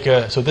do make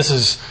so this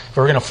is, if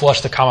we're going to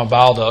flush the common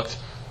bile duct,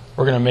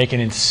 we're going to make an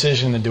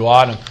incision in the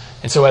duodenum.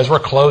 And so as we're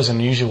closing,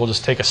 usually we'll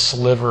just take a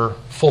sliver,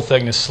 full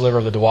thickness sliver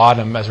of the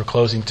duodenum as we're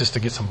closing just to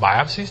get some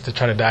biopsies to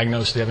try to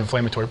diagnose if they have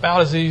inflammatory bowel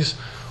disease,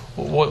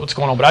 what's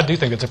going on. But I do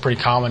think that's a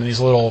pretty common in these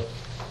little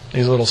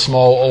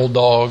small old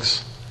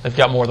dogs. They've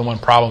got more than one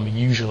problem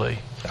usually.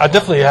 I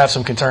definitely have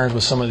some concerns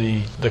with some of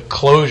the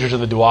closures of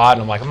the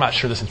duodenum. Like, I'm not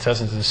sure this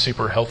intestine is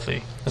super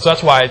healthy. And so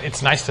that's why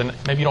it's nice to,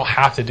 maybe you don't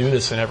have to do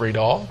this in every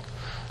dog,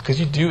 because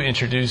you do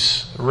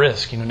introduce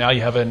risk. Now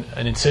you have an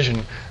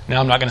incision. Now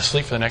I'm not going to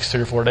sleep for the next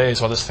 3 or 4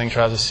 days while this thing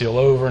tries to seal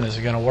over, and is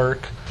it going to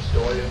work?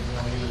 Joint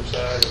on either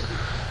side.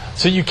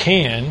 So you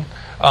can.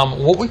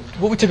 What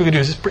we typically do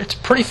is it's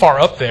pretty far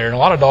up there. In a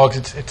lot of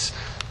dogs, it's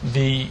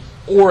the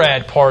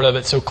orad part of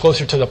it, so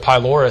closer to the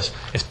pylorus.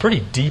 It's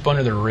pretty deep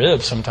under the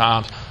ribs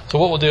sometimes. So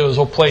what we'll do is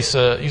we'll place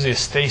usually a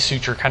stay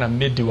suture kind of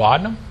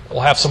mid-duodenum. We'll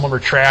have someone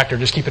retract or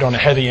just keep it on a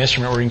heavy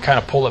instrument where you can kind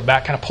of pull it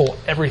back, kind of pull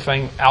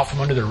everything out from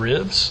under the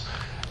ribs.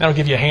 That'll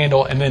give you a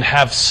handle, and then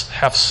have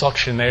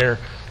suction there,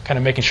 kind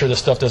of making sure the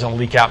stuff doesn't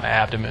leak out in the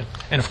abdomen.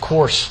 And of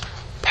course,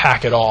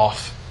 pack it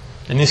off.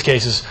 In these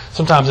cases,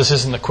 sometimes this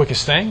isn't the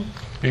quickest thing.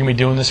 You're going to be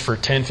doing this for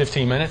 10,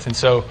 15 minutes, and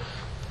so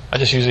I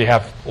just usually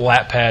have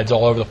lap pads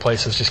all over the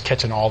place that's just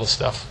catching all the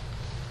stuff,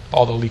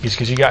 all the leakage,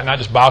 because you got not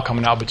just bile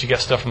coming out, but you got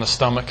stuff from the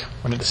stomach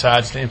when it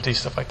decides to empty,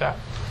 stuff like that.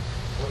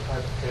 What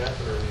type of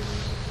catheter are you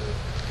using?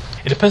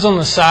 It depends on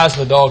the size of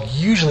the dog.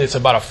 Usually it's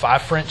about a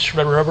 5 French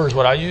red rubber is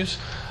what I use.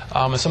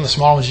 And some of the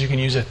smaller ones you can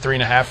use a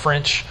 3.5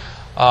 French.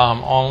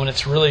 When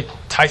it's really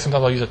tight,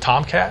 sometimes I'll use a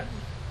Tomcat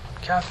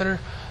catheter.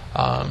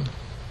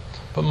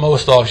 But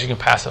most dogs you can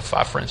pass a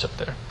 5 French up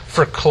there.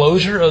 For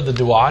closure of the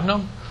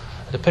duodenum,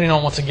 depending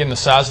on, once again, the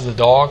size of the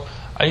dog,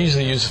 I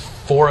usually use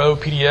 4.0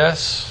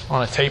 PDS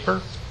on a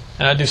taper.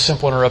 And I do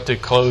simple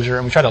interrupted closure,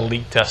 and we try to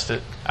leak test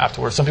it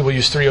afterwards. Some people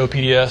use 3.0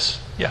 PDS.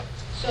 Yeah.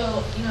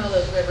 So,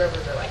 those red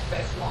rubbers are like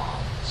that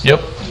long. So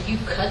Yep. Did you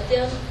cut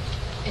them,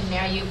 and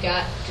now you've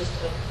got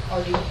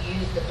or do you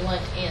use the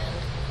blunt end?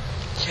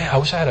 Yeah, I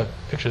wish I had a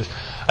picture of this.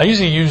 I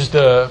usually use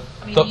the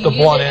Do you blunt use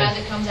it end. as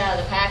it comes out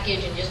of the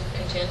package and just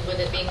contend with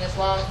it being this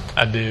long?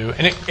 I do,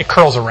 and it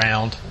curls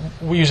around.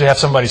 We usually have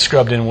somebody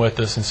scrubbed in with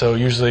us, and so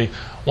usually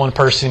one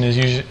person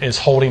is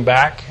holding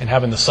back and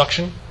having the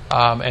suction,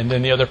 and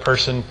then the other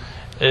person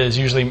is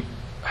usually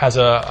has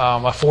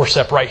a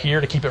forcep right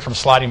here to keep it from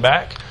sliding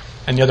back,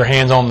 and the other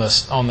hand's on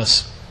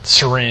this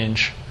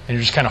syringe, and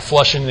you're just kind of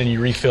flushing, then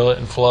you refill it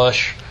and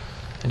flush,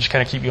 and just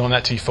kind of keep doing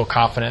that till you feel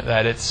confident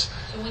that it's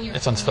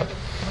unstuck.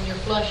 When you're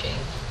flushing,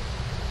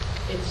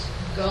 it's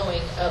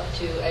going up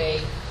to a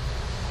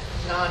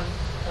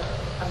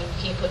you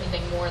can't put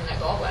anything more in that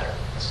gallbladder,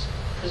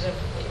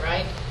 presumably,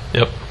 right?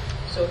 Yep.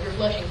 So if you're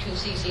flushing 2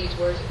 cc's,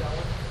 where's it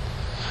going?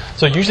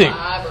 So usually,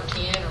 5 or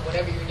 10 or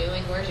whatever you're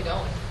doing, where's it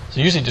going? so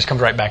usually it just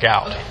comes right back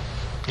out. Okay.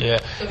 Yeah.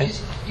 So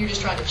And you're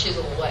just trying to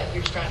chisel away.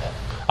 You're just trying to.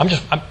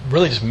 I'm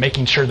really just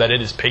making sure that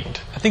it is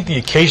patent. I think the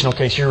occasional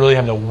case you're really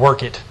having to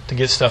work it to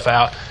get stuff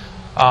out.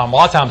 A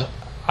lot of times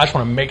I just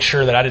want to make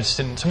sure that I just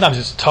didn't. Sometimes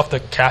it's tough to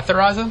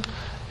catheterize them,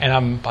 and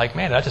I'm like,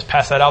 man, did I just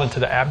pass that out into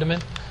the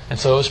abdomen? And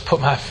so I just put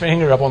my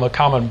finger up on the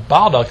common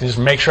bile duct and just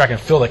make sure I can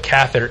feel the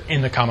catheter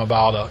in the common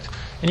bile duct.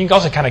 And you can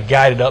also kind of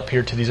guide it up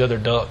here to these other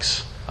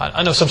ducts.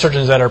 I know some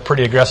surgeons that are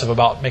pretty aggressive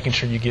about making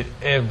sure you get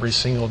every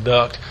single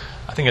duct.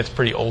 I think that's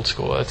pretty old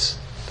school. That's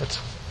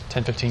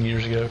 10, 15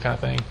 years ago kind of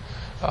thing.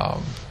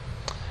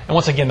 And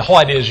once again, the whole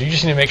idea is you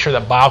just need to make sure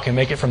that bile can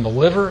make it from the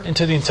liver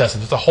into the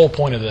intestines. That's the whole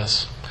point of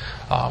this.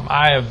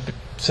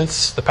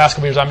 Since the past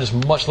couple years, I'm just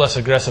much less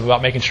aggressive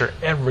about making sure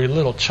every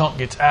little chunk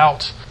gets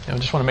out.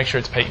 Just want to make sure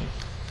it's patent.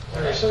 Is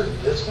there a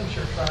certain distance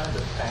you're trying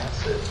to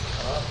pass it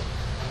up?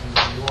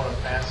 Do you want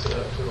to pass it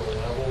up to the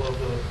level of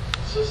the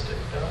cystic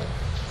duct?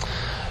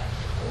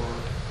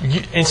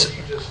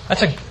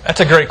 That's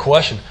a great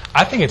question.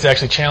 I think it's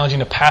actually challenging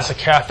to pass a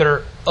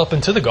catheter up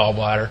into the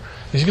gallbladder.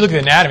 Because if you look at the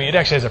anatomy, it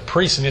actually has a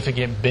pretty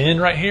significant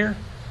bend right here.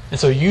 And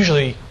so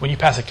usually when you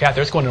pass a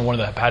catheter, it's going into one of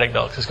the hepatic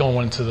ducts. It's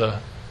going into the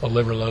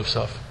liver lobe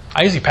stuff.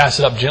 I usually pass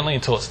it up gently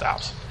until it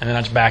stops. And then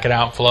I just back it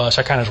out and flush.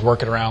 I kind of just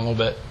work it around a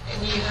little bit.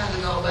 And you have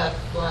the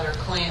gallbladder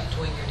clamped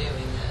when you're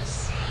doing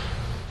this?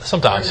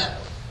 Sometimes. Or no?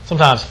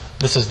 Sometimes.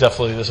 This is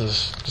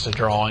just a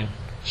drawing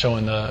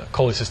showing the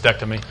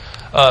cholecystectomy.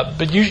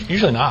 But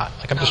usually not.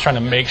 Like I'm just trying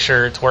to make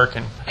sure it's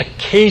working.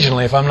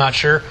 Occasionally, if I'm not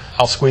sure,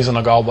 I'll squeeze on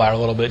the gallbladder a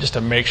little bit just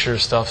to make sure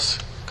stuff's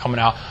coming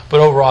out. But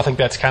overall, I think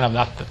that's kind of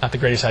not the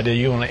greatest idea.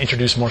 You want to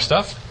introduce more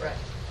stuff. Right.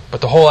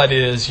 But the whole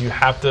idea is you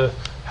have to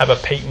have a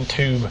patent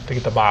tube to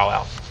get the bile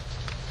out.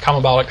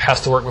 Common bile duct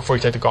has to work before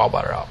you take the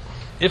gallbladder out.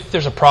 If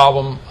there's a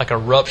problem like a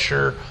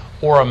rupture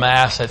or a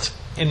mass that's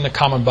in the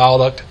common bile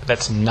duct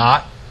that's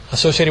not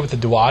associated with the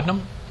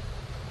duodenum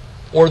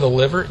or the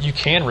liver, you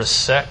can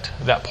resect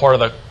that part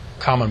of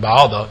common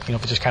bile duct, if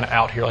it's just kind of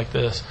out here like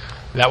this,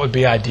 that would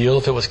be ideal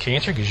if it was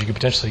cancer because you could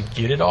potentially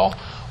get it all.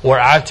 Where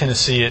I tend to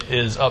see it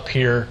is up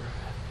here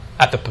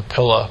at the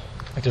papilla.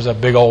 Like there's a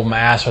big old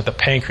mass at the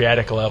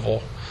pancreatic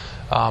level,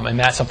 and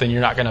that's something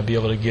you're not going to be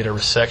able to get a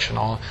resection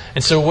on.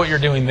 And so what you're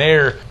doing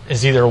there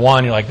is either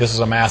one, you're like, this is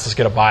a mass, let's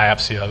get a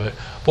biopsy of it.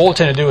 But what we'll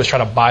tend to do is try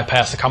to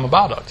bypass the common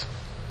bile duct.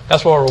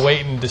 That's why we're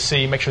waiting to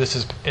see, make sure this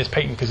is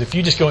patent, because if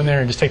you just go in there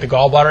and just take the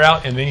gallbladder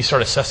out and then you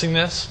start assessing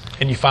this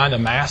and you find a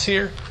mass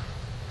here,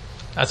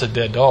 that's a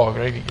dead dog,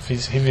 right? If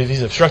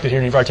he's obstructed here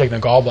and you've already taken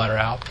the gallbladder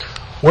out,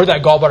 where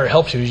that gallbladder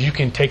helps you is you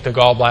can take the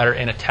gallbladder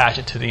and attach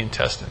it to the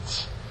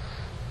intestines.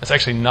 It's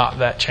actually not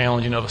that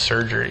challenging of a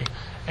surgery.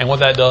 And what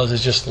that does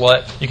is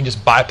you can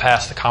just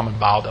bypass the common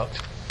bile duct.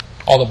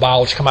 All the bile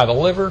will just come out of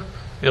the liver,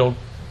 it'll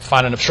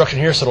find an obstruction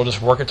here, so it'll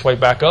just work its way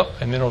back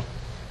up, and then it'll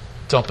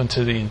dump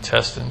into the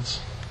intestines.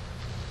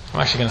 I'm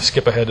actually going to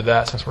skip ahead to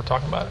that since we're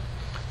talking about it.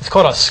 It's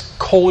called a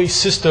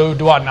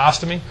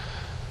cholecystoduodenostomy.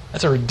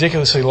 That's a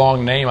ridiculously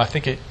long name. I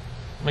think it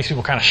makes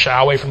people kind of shy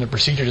away from the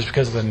procedure just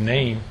because of the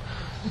name.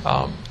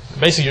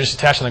 Basically, you're just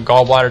attaching the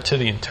gallbladder to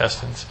the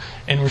intestines.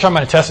 And when we're talking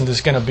about intestines,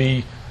 it's going to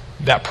be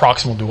that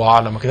proximal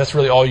duodenum because that's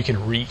really all you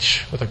can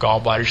reach with a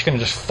gallbladder. You're just going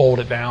to just fold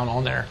it down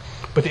on there.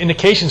 But the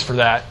indications for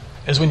that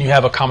is when you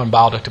have a common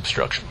bile duct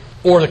obstruction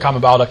or the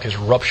common bile duct is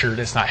ruptured,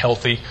 it's not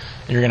healthy,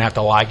 and you're going to have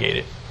to ligate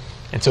it.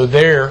 And so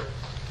there,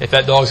 if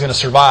that dog's going to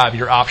survive,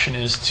 your option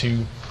is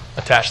to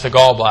attach the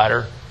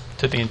gallbladder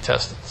to the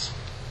intestines.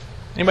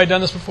 Anybody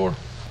done this before?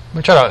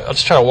 I'll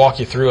just try to walk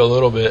you through a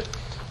little bit.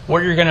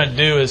 What you're going to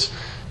do is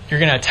you're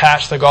going to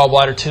attach the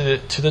gallbladder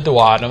to the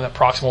duodenum, that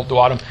proximal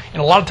duodenum,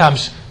 and a lot of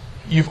times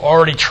you've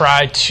already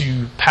tried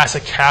to pass a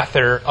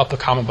catheter up the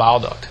common bile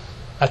duct.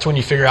 That's when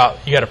you figure out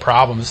you got a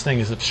problem. This thing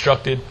is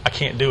obstructed. I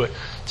can't do it.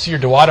 So your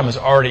duodenum is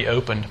already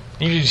opened.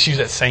 You just use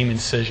that same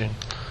incision.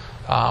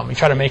 You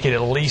try to make it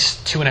at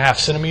least 2.5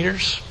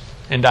 centimeters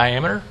in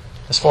diameter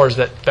as far as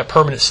that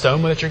permanent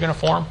stoma that you're going to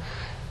form.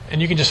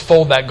 And you can just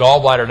fold that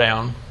gallbladder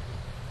down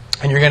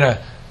and you're going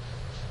to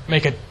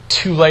make a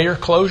 2-layer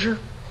closure.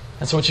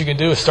 And so what you can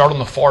do is start on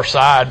the far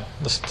side,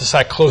 the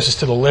side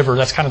closest to the liver.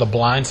 That's kind of the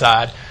blind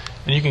side.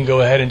 And you can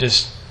go ahead and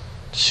just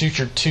shoot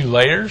your 2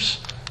 layers.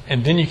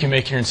 And then you can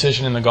make your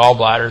incision in the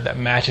gallbladder that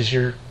matches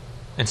your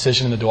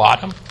incision in the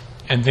duodenum.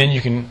 And then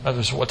you can,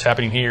 this is what's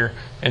happening here,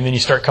 and then you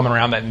start coming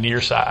around that near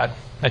side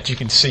that you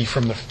can see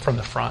from the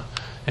front.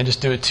 And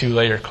just do a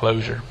 2-layer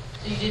closure.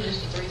 So you did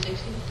just a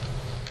 360?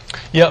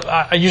 Yep,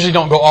 I usually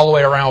don't go all the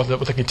way around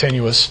with a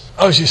continuous.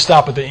 I usually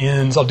stop at the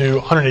ends. I'll do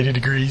 180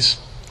 degrees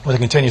with a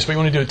continuous. But you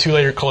want to do a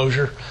 2-layer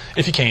closure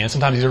if you can.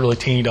 Sometimes these are really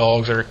teeny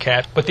dogs or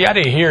cats. But the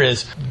idea here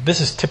is this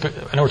is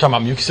typically, I know we're talking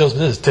about mucoceles, but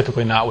this is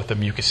typically not with the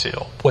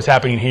mucocele. What's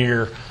happening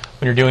here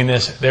when you're doing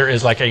this, there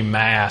is like a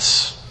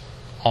mass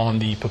on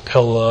the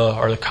papilla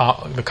or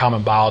the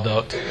common bile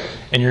duct,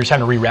 and you're just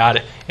having to reroute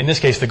it. In this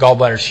case, the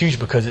gallbladder is huge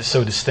because it's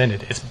so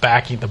distended.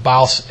 The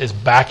bile is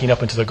backing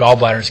up into the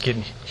gallbladder. It's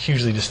getting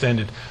hugely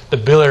distended. The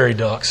biliary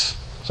ducts,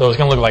 so it's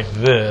going to look like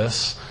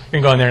this. You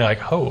can go in there and you're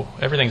like, oh,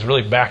 everything's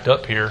really backed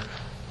up here.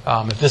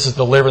 If this is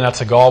the liver and that's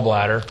the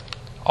gallbladder,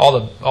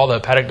 all the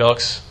hepatic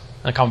ducts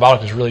and the common bile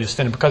duct is really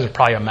distended because there's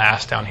probably a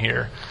mass down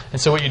here.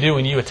 And so what you do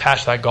when you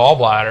attach that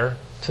gallbladder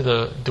to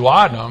the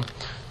duodenum,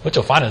 what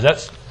you'll find is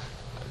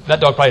that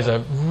dog probably has a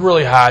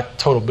really high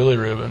total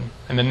bilirubin,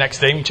 and the next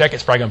day you check,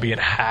 it's probably going to be at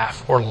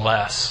half or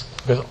less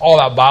because all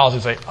that bile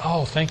is like,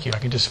 oh, thank you, I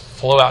can just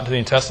flow out into the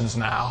intestines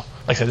now.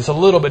 Like I said, it's a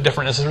little bit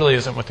different. This really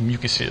isn't with the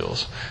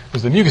mucoceles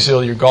because the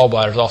mucocele, your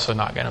gallbladder is also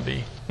not going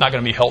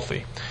to be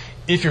healthy.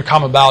 If your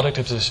common bile duct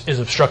is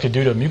obstructed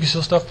due to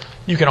mucocele stuff,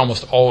 you can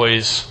almost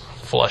always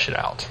flush it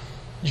out.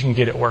 You can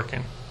get it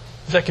working.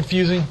 Is that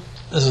confusing?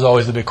 This is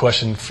always the big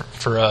question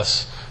for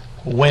us: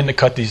 when to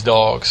cut these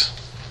dogs.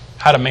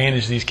 How to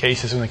manage these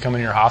cases when they come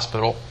in your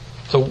hospital.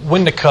 So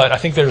when to cut, I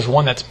think there's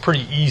one that's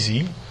pretty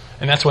easy,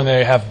 and that's when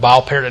they have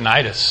bile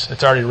peritonitis.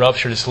 It's already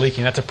ruptured, it's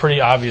leaking. That's a pretty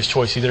obvious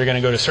choice. Either they're going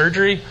to go to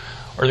surgery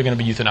or they're going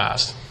to be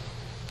euthanized.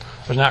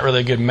 There's not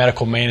really a good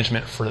medical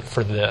management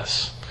for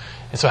this.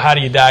 And so how do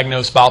you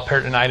diagnose bile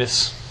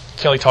peritonitis?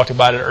 Kelly talked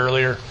about it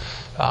earlier.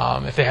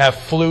 If they have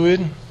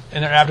fluid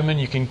in their abdomen,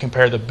 you can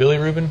compare the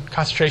bilirubin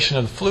concentration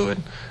of the fluid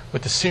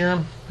with the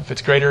serum. If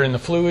it's greater in the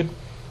fluid,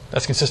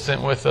 that's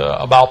consistent with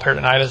a bile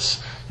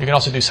peritonitis. You can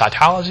also do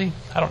cytology.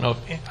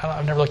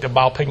 I've never looked at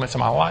bile pigments in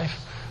my life,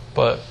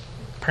 but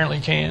apparently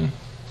you can.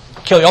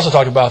 Kelly also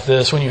talked about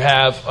this. When you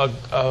have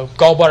a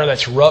gallbladder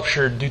that's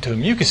ruptured due to a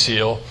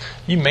mucocele,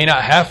 you may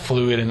not have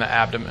fluid in the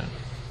abdomen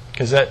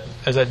because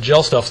that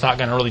gel stuff's not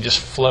going to really just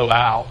flow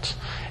out.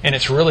 And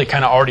it's really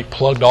kind of already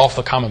plugged off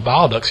the common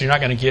bile duct, so you're not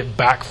going to get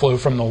backflow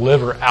from the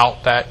liver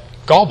out that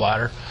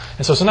gallbladder.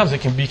 And so sometimes it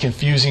can be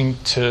confusing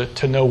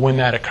to know when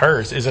that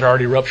occurs. Is it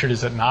already ruptured?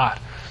 Is it not?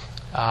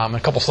 A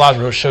couple slides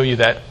will show you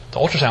that the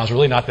ultrasound is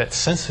really not that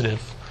sensitive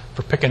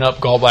for picking up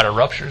gallbladder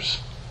ruptures.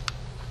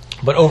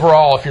 But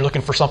overall, if you're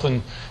looking for something,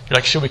 you're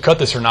like, should we cut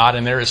this or not?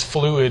 And there is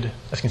fluid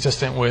that's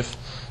consistent with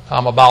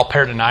a bile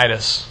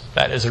peritonitis,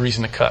 that is a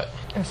reason to cut.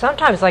 And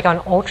sometimes, like on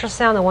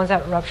ultrasound, the ones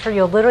that rupture,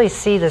 you'll literally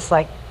see this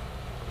like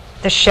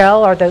the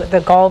shell or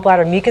the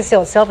gallbladder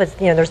mucocele itself, it's,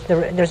 you know,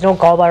 there's no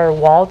gallbladder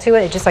wall to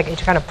it. It's just like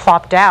it's kind of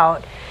plopped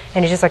out,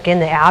 and it's just like in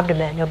the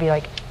abdomen. You'll be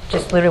like,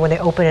 just literally when they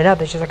open it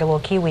up, it's just like a little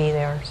kiwi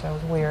there. So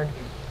it's weird.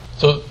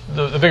 So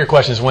the bigger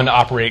question is when to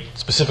operate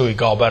specifically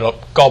gallbladder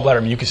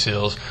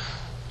mucoceles.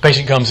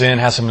 Patient comes in,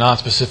 has some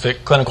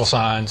non-specific clinical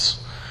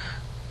signs.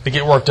 They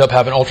get worked up,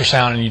 have an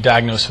ultrasound, and you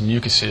diagnose a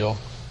mucocele.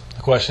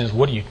 The question is,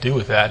 what do you do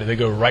with that? Do they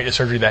go right to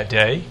surgery that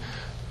day?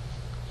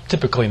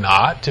 Typically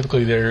not.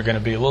 Typically they're going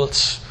to be, well,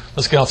 let's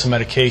get on some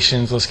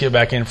medications, let's get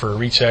back in for a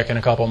recheck in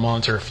a couple of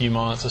months or a few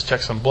months, let's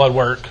check some blood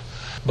work.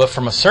 But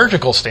from a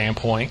surgical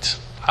standpoint,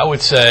 I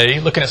would say,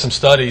 looking at some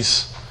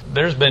studies,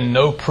 there's been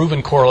no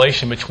proven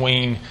correlation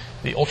between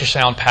the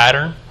ultrasound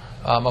pattern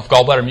of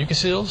gallbladder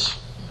mucoceles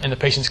and the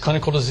patient's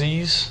clinical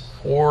disease,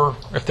 or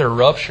if they're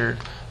ruptured.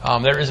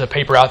 There is a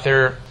paper out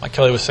there, like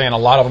Kelly was saying, a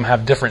lot of them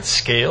have different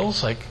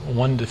scales, like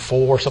 1 to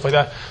 4, stuff like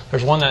that.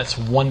 There's one that's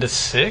 1 to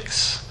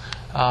 6,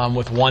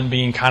 with 1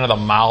 being kind of the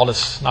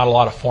mildest, not a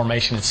lot of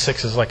formation, and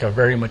 6 is like a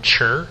very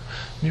mature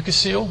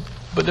mucocele.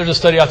 But there's a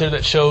study out there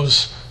that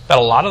shows that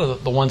a lot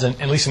of the ones,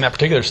 at least in that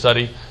particular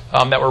study,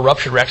 that were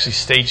ruptured were actually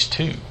stage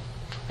 2.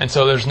 And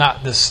so there's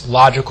not this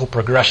logical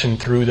progression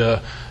through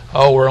the,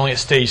 oh, we're only at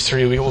stage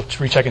 3, we will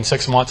recheck in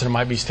 6 months and it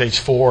might be stage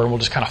 4, and we'll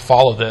just kind of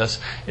follow this.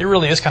 It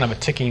really is kind of a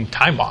ticking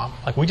time bomb.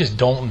 Like, we just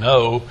don't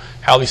know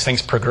how these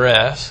things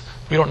progress.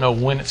 We don't know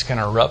when it's going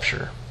to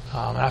rupture.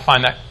 And I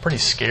find that pretty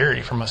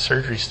scary from a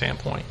surgery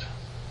standpoint.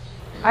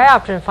 I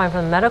often find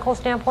from a medical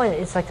standpoint,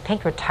 it's like the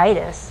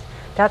pancreatitis.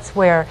 That's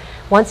where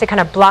once it kind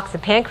of blocks the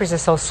pancreas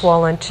is so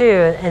swollen too,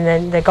 and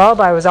then the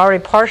gallbladder was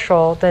already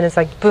partial, then it's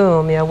like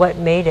boom, you know, what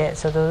made it?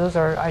 So those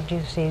are, I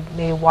do see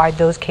maybe why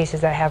those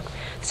cases that have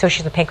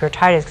associated with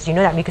pancreatitis, because you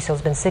know that mucocele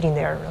has been sitting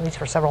there at least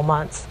for several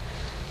months,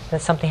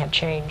 that something had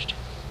changed.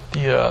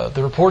 The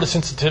reported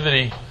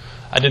sensitivity,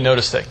 I did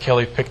notice that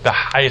Kelly picked the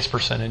highest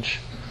percentage.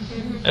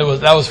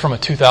 That was from a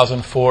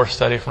 2004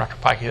 study from Dr.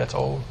 Pikey. That's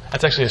old.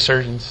 That's actually a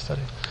surgeon's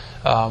study.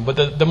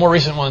 But the more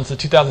recent ones, the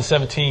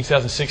 2017,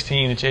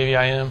 2016, the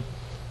JVIM,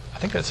 I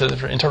think that says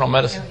for internal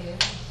medicine.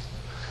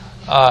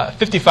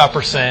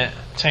 55%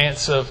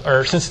 chance of,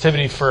 or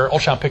sensitivity for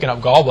ultrasound picking up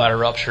gallbladder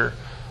rupture,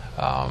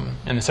 and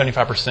the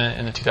 75%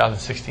 in the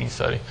 2016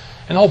 study.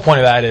 And the whole point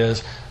of that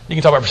is, you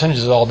can talk about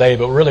percentages all day,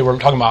 but really we're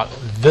talking about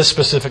this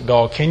specific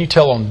dog. Can you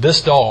tell on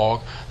this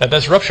dog that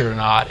that's ruptured or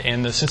not?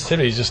 And the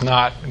sensitivity is just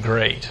not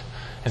great.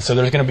 And so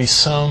there's going to be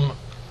some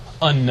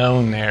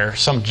unknown there,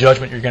 some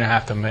judgment you're going to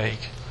have to make.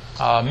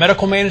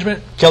 Medical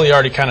management, Kelly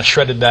already kind of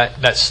shredded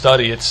that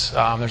study. There's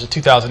a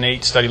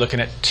 2008 study looking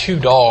at 2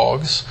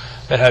 dogs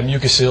that had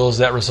mucoceles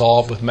that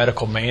resolved with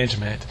medical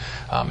management.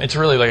 It's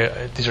really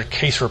like these are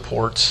case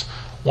reports.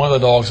 One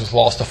of the dogs was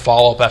lost to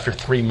follow-up after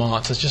 3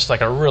 months. It's just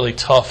like a really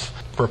tough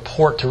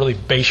report to really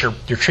base your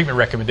treatment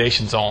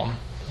recommendations on.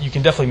 You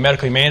can definitely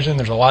medically manage them.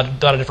 There's a lot of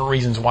different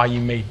reasons why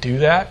you may do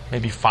that.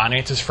 Maybe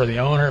finances for the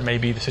owner,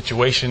 maybe the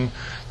situation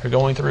they're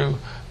going through.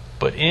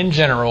 But in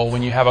general,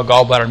 when you have a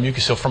gallbladder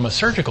mucocele from a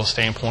surgical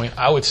standpoint,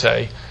 I would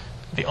say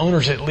the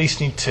owners at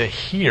least need to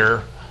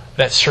hear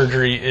that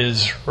surgery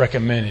is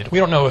recommended. We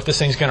don't know if this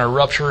thing's going to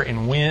rupture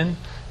and when,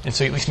 and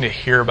so you at least need to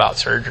hear about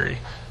surgery.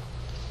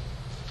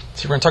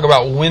 So we're going to talk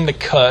about when to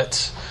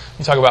cut.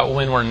 We talk about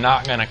when we're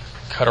not going to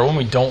cut or when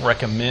we don't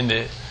recommend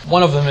it.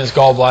 One of them is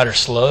gallbladder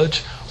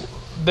sludge.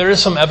 There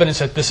is some evidence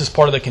that this is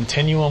part of the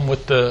continuum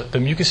with the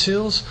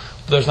mucoceles,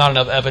 but there's not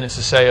enough evidence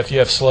to say if you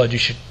have sludge, you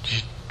should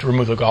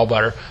remove the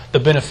gallbladder. The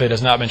benefit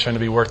has not been shown to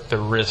be worth the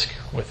risk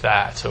with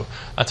that, so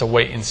that's a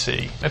wait and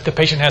see. If the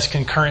patient has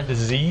concurrent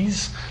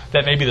disease,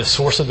 that may be the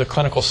source of the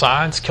clinical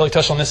signs. Kelly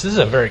touched on this. This is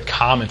a very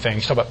common thing.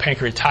 You talk about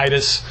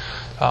pancreatitis.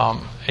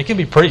 It can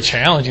be pretty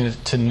challenging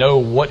to know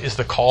what is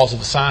the cause of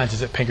the signs.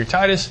 Is it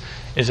pancreatitis?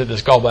 Is it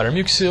this gallbladder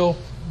mucocele?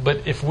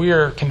 But if we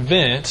are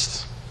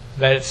convinced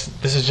that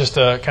this is just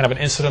a kind of an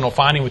incidental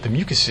finding with the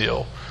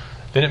mucocele,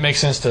 then it makes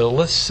sense to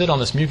let's sit on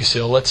this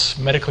mucocele, let's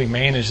medically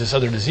manage this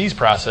other disease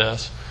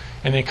process,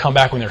 and then come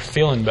back when they're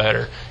feeling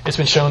better. It's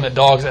been shown that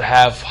dogs that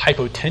have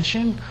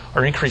hypotension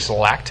or increased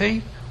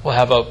lactate will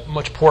have a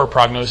much poorer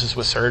prognosis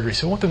with surgery.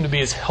 So we want them to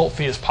be as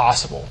healthy as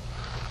possible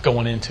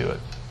going into it.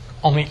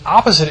 On the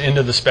opposite end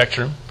of the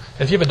spectrum,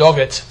 if you have a dog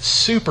that's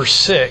super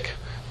sick,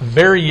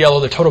 very yellow,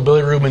 the total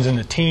bilirubin's in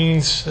the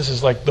teens, this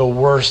is like the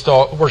worst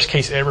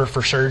case ever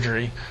for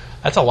surgery.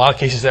 That's a lot of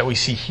cases that we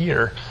see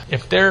here.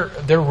 If they're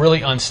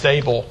really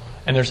unstable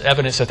and there's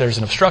evidence that there's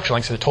an obstruction,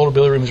 like I said, the total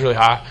bilirubin is really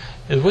high,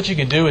 is what you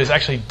can do is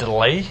actually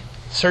delay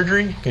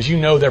surgery because you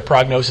know their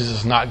prognosis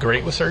is not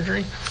great with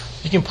surgery.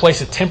 You can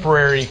place a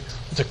temporary,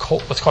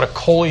 what's called a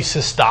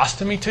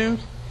cholecystostomy tube.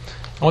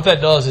 And what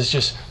that does is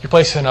just you're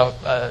placing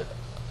a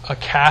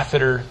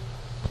catheter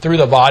through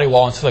the body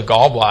wall into the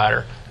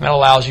gallbladder, and that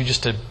allows you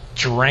just to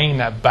drain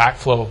that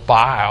backflow of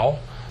bile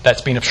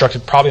that's being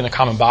obstructed probably in the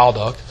common bile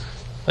duct.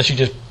 Unless you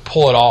just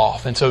pull it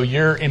off. And so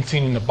you're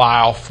emptying the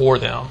bile for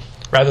them.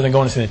 Rather than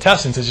going into the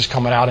intestines, it's just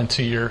coming out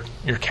into your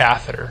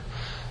catheter.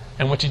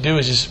 And what you do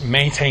is just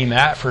maintain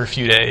that for a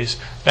few days.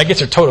 That gets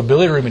their total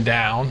bilirubin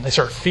down. They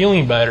start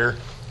feeling better,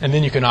 and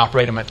then you can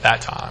operate them at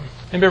that time.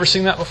 Anybody ever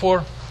seen that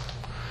before?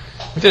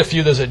 We did a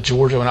few of those at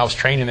Georgia when I was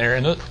training there,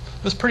 and it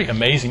was pretty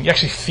amazing. You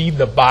actually feed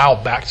the bile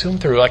back to them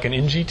through like an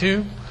NG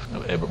tube.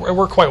 It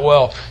worked quite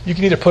well. You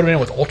can either put it in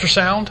with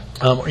ultrasound,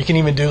 or you can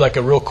even do like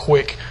a real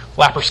quick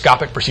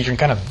laparoscopic procedure and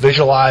kind of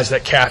visualize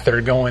that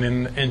catheter going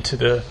into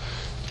the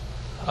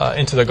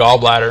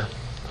gallbladder.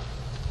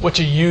 What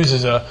you use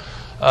is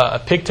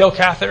a pigtail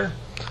catheter.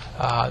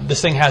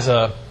 This thing has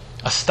a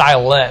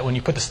stylet. When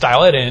you put the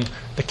stylet in,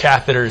 the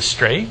catheter is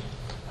straight.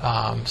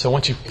 So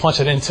once you punch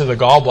it into the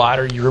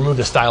gallbladder, you remove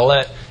the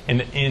stylet, and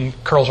the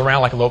end curls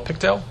around like a little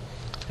pigtail,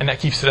 and that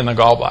keeps it in the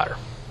gallbladder.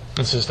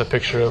 This is just a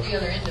picture of The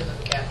other end of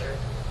the catheter.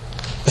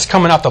 it's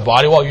coming out the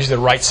body wall, usually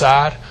the right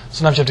side.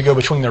 Sometimes you have to go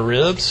between the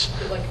ribs.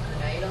 Put like a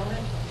grenade on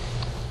it.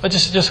 It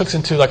just hooks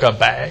into like a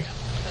bag.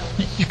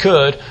 You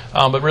could,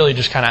 but really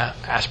just kind of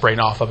aspirating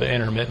off of it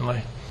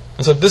intermittently.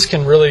 And so this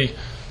can really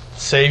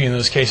save you in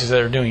those cases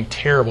that are doing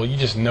terrible. You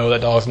just know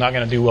that dog's not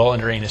going to do well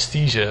under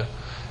anesthesia.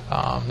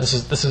 This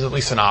is at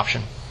least an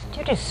option. Do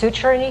you just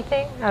suture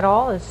anything at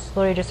all? It's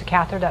literally just a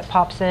catheter that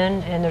pops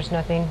in and there's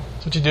nothing.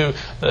 So what you do,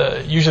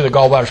 usually the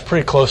gallbladder is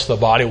pretty close to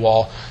the body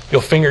wall.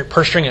 You'll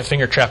purse string it,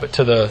 finger trap it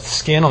to the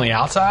skin on the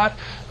outside.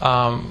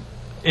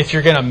 If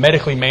you're going to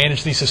medically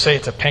manage these, so say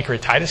it's a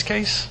pancreatitis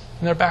case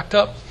and they're backed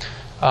up,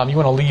 you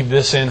want to leave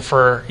this in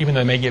for, even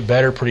though they may get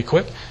better pretty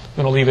quick,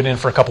 you want to leave it in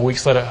for a couple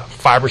weeks, let a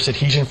fibrous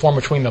adhesion form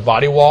between the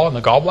body wall and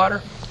the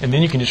gallbladder, and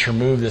then you can just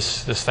remove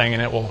this thing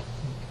and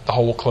the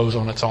hole will close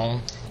on its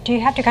own. Do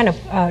you have to kind of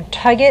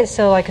tug it?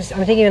 So like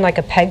I'm thinking like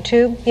a peg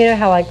tube, you know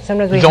how like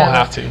sometimes we You don't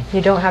have to.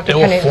 You don't have to It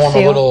kind will of form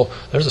seal? a little,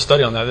 there's a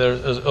study on that,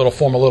 it'll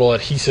form a little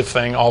adhesive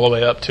thing all the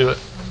way up to it.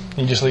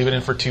 You just leave it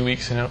in for 2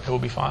 weeks and it will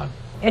be fine.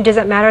 And does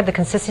it matter the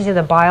consistency of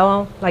the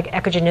bile, like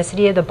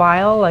echogenicity of the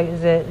bile? Like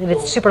is it, if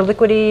it's super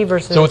liquidy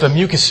versus? So with a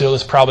mucocele,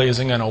 this probably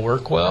isn't going to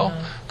work well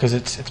because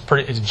it's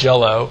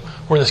jello.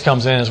 Where this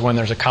comes in is when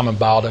there's a common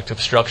bile duct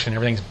obstruction.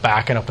 Everything's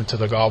backing up into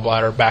the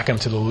gallbladder, backing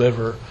up to the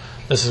liver.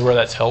 This is where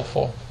that's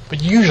helpful.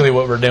 But usually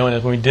what we're doing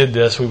is when we did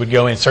this, we would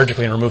go in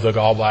surgically and remove the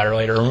gallbladder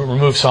later,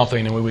 remove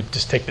something, and we would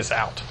just take this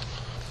out.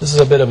 This is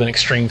a bit of an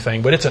extreme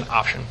thing, but it's an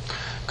option.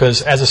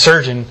 Because as a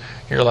surgeon,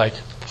 you're like,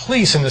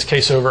 please send this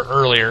case over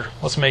earlier.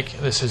 Let's make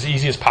this as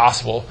easy as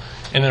possible.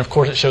 And then, of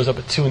course, it shows up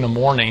at 2 in the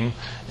morning,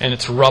 and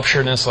it's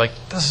ruptured, and it's like,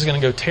 this is going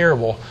to go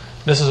terrible.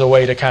 This is a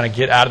way to kind of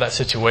get out of that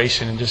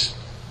situation and just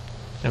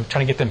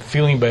trying to get them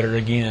feeling better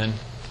again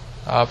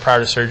prior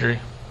to surgery.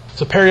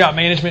 So peri-op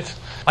management,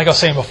 like I was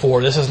saying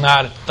before, this is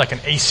not like an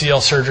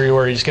ACL surgery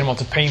where you just get them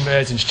onto pain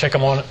beds and just check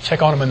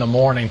on them in the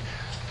morning.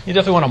 You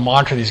definitely want to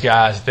monitor these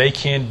guys. They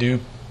can do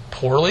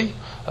poorly.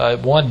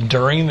 One,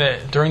 during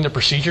the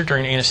procedure,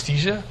 during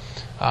anesthesia.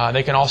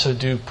 They can also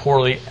do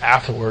poorly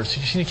afterwards.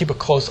 You just need to keep a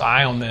close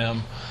eye on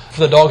them. For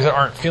the dogs that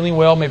aren't feeling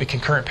well, maybe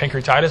concurrent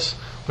pancreatitis,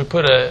 we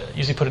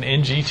usually put an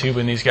NG tube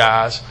in these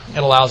guys.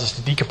 It allows us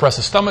to decompress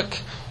the stomach.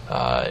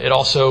 It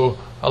also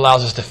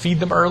allows us to feed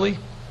them early.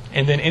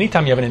 And then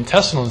anytime you have an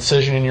intestinal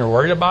incision and you're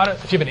worried about it,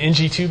 if you have an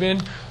NG tube in,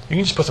 you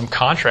can just put some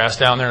contrast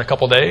down there in a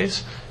couple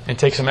days and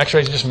take some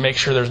x-rays and just make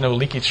sure there's no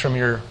leakage from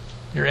your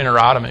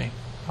enterotomy.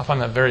 I find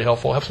that very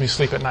helpful. It helps me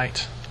sleep at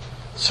night.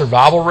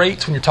 Survival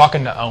rates when you're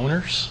talking to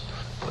owners.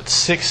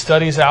 6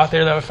 studies out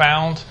there that I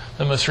found.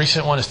 The most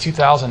recent one is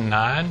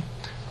 2009.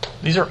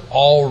 These are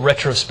all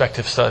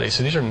retrospective studies,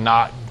 so these are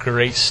not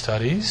great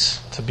studies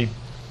to be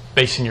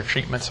basing your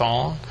treatments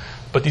on,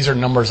 but these are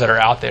numbers that are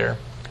out there.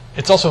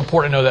 It's also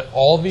important to know that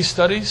all of these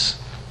studies,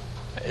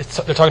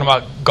 they're talking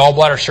about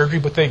gallbladder surgery,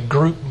 but they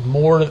group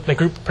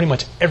pretty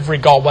much every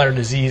gallbladder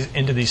disease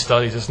into these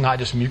studies. It's not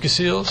just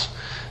mucoceles.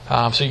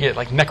 So you get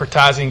like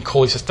necrotizing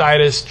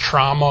cholecystitis,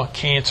 trauma,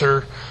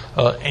 cancer,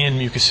 and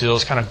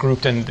mucoceles kind of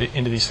grouped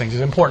into these things.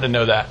 It's important to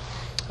know that.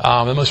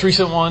 The most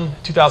recent one,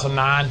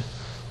 2009,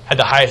 had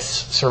the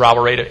highest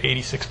survival rate of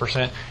 86%.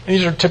 And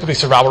these are typically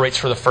survival rates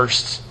for the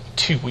first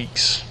 2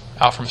 weeks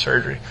out from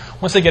surgery.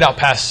 Once they get out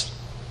past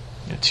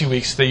 2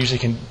 weeks, they usually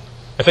can,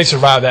 if they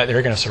survive that,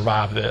 they're going to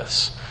survive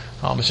this.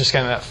 It's just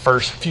kind of that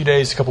first few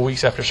days, a couple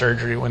weeks after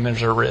surgery when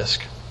there's a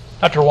risk.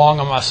 Dr. Wang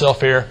and myself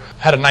here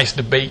had a nice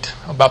debate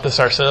about this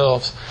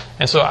ourselves,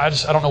 and so I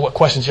don't know what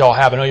questions y'all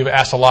have. I know you've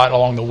asked a lot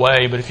along the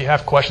way, but if you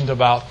have questions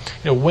about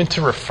when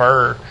to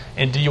refer,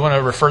 and do you want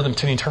to refer them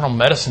to the internal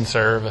medicine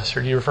service,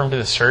 or do you refer them to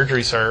the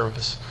surgery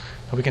service,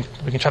 we can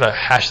try to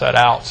hash that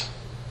out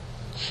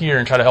here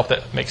and try to help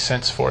that make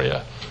sense for you.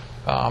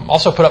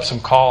 Also put up some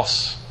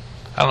costs.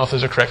 I don't know if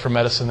those are correct for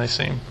medicine. They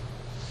seem,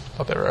 I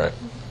thought they were right.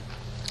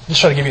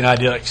 Just try to give you an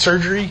idea. Like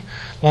surgery,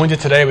 when we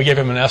did today, we gave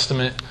him an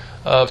estimate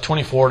of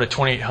 $2,400 to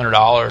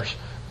 $2,800.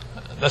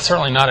 That's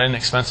certainly not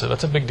inexpensive.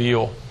 That's a big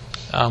deal.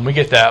 We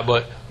get that,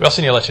 but we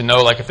also need to let you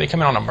know, like if they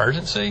come in on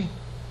emergency,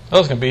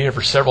 those going to be here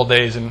for several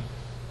days, and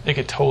it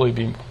could totally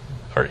be,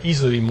 or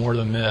easily be more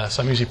than this.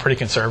 I'm usually pretty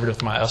conservative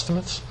with my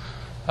estimates.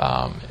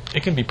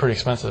 It can be pretty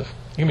expensive.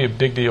 It can be a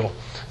big deal.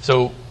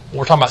 So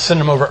we're talking about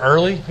sending them over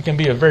early. It can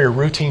be a very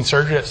routine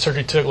surgery. That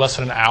surgery took less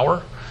than an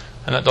hour,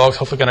 and that dog's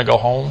hopefully going to go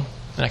home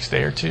the next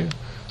day or two,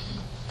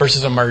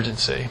 versus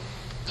emergency.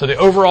 So the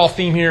overall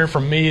theme here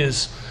from me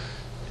is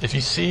If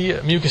you see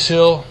a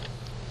mucocele,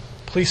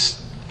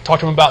 please talk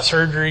to them about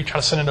surgery. Try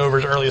to send it over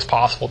as early as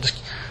possible.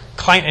 Just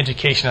client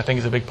education, I think,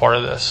 is a big part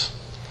of this.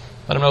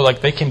 Let them know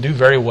like they can do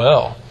very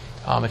well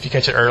if you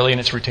catch it early and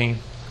it's routine.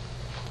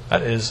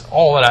 That is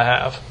all that I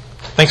have.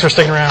 Thanks for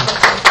sticking around.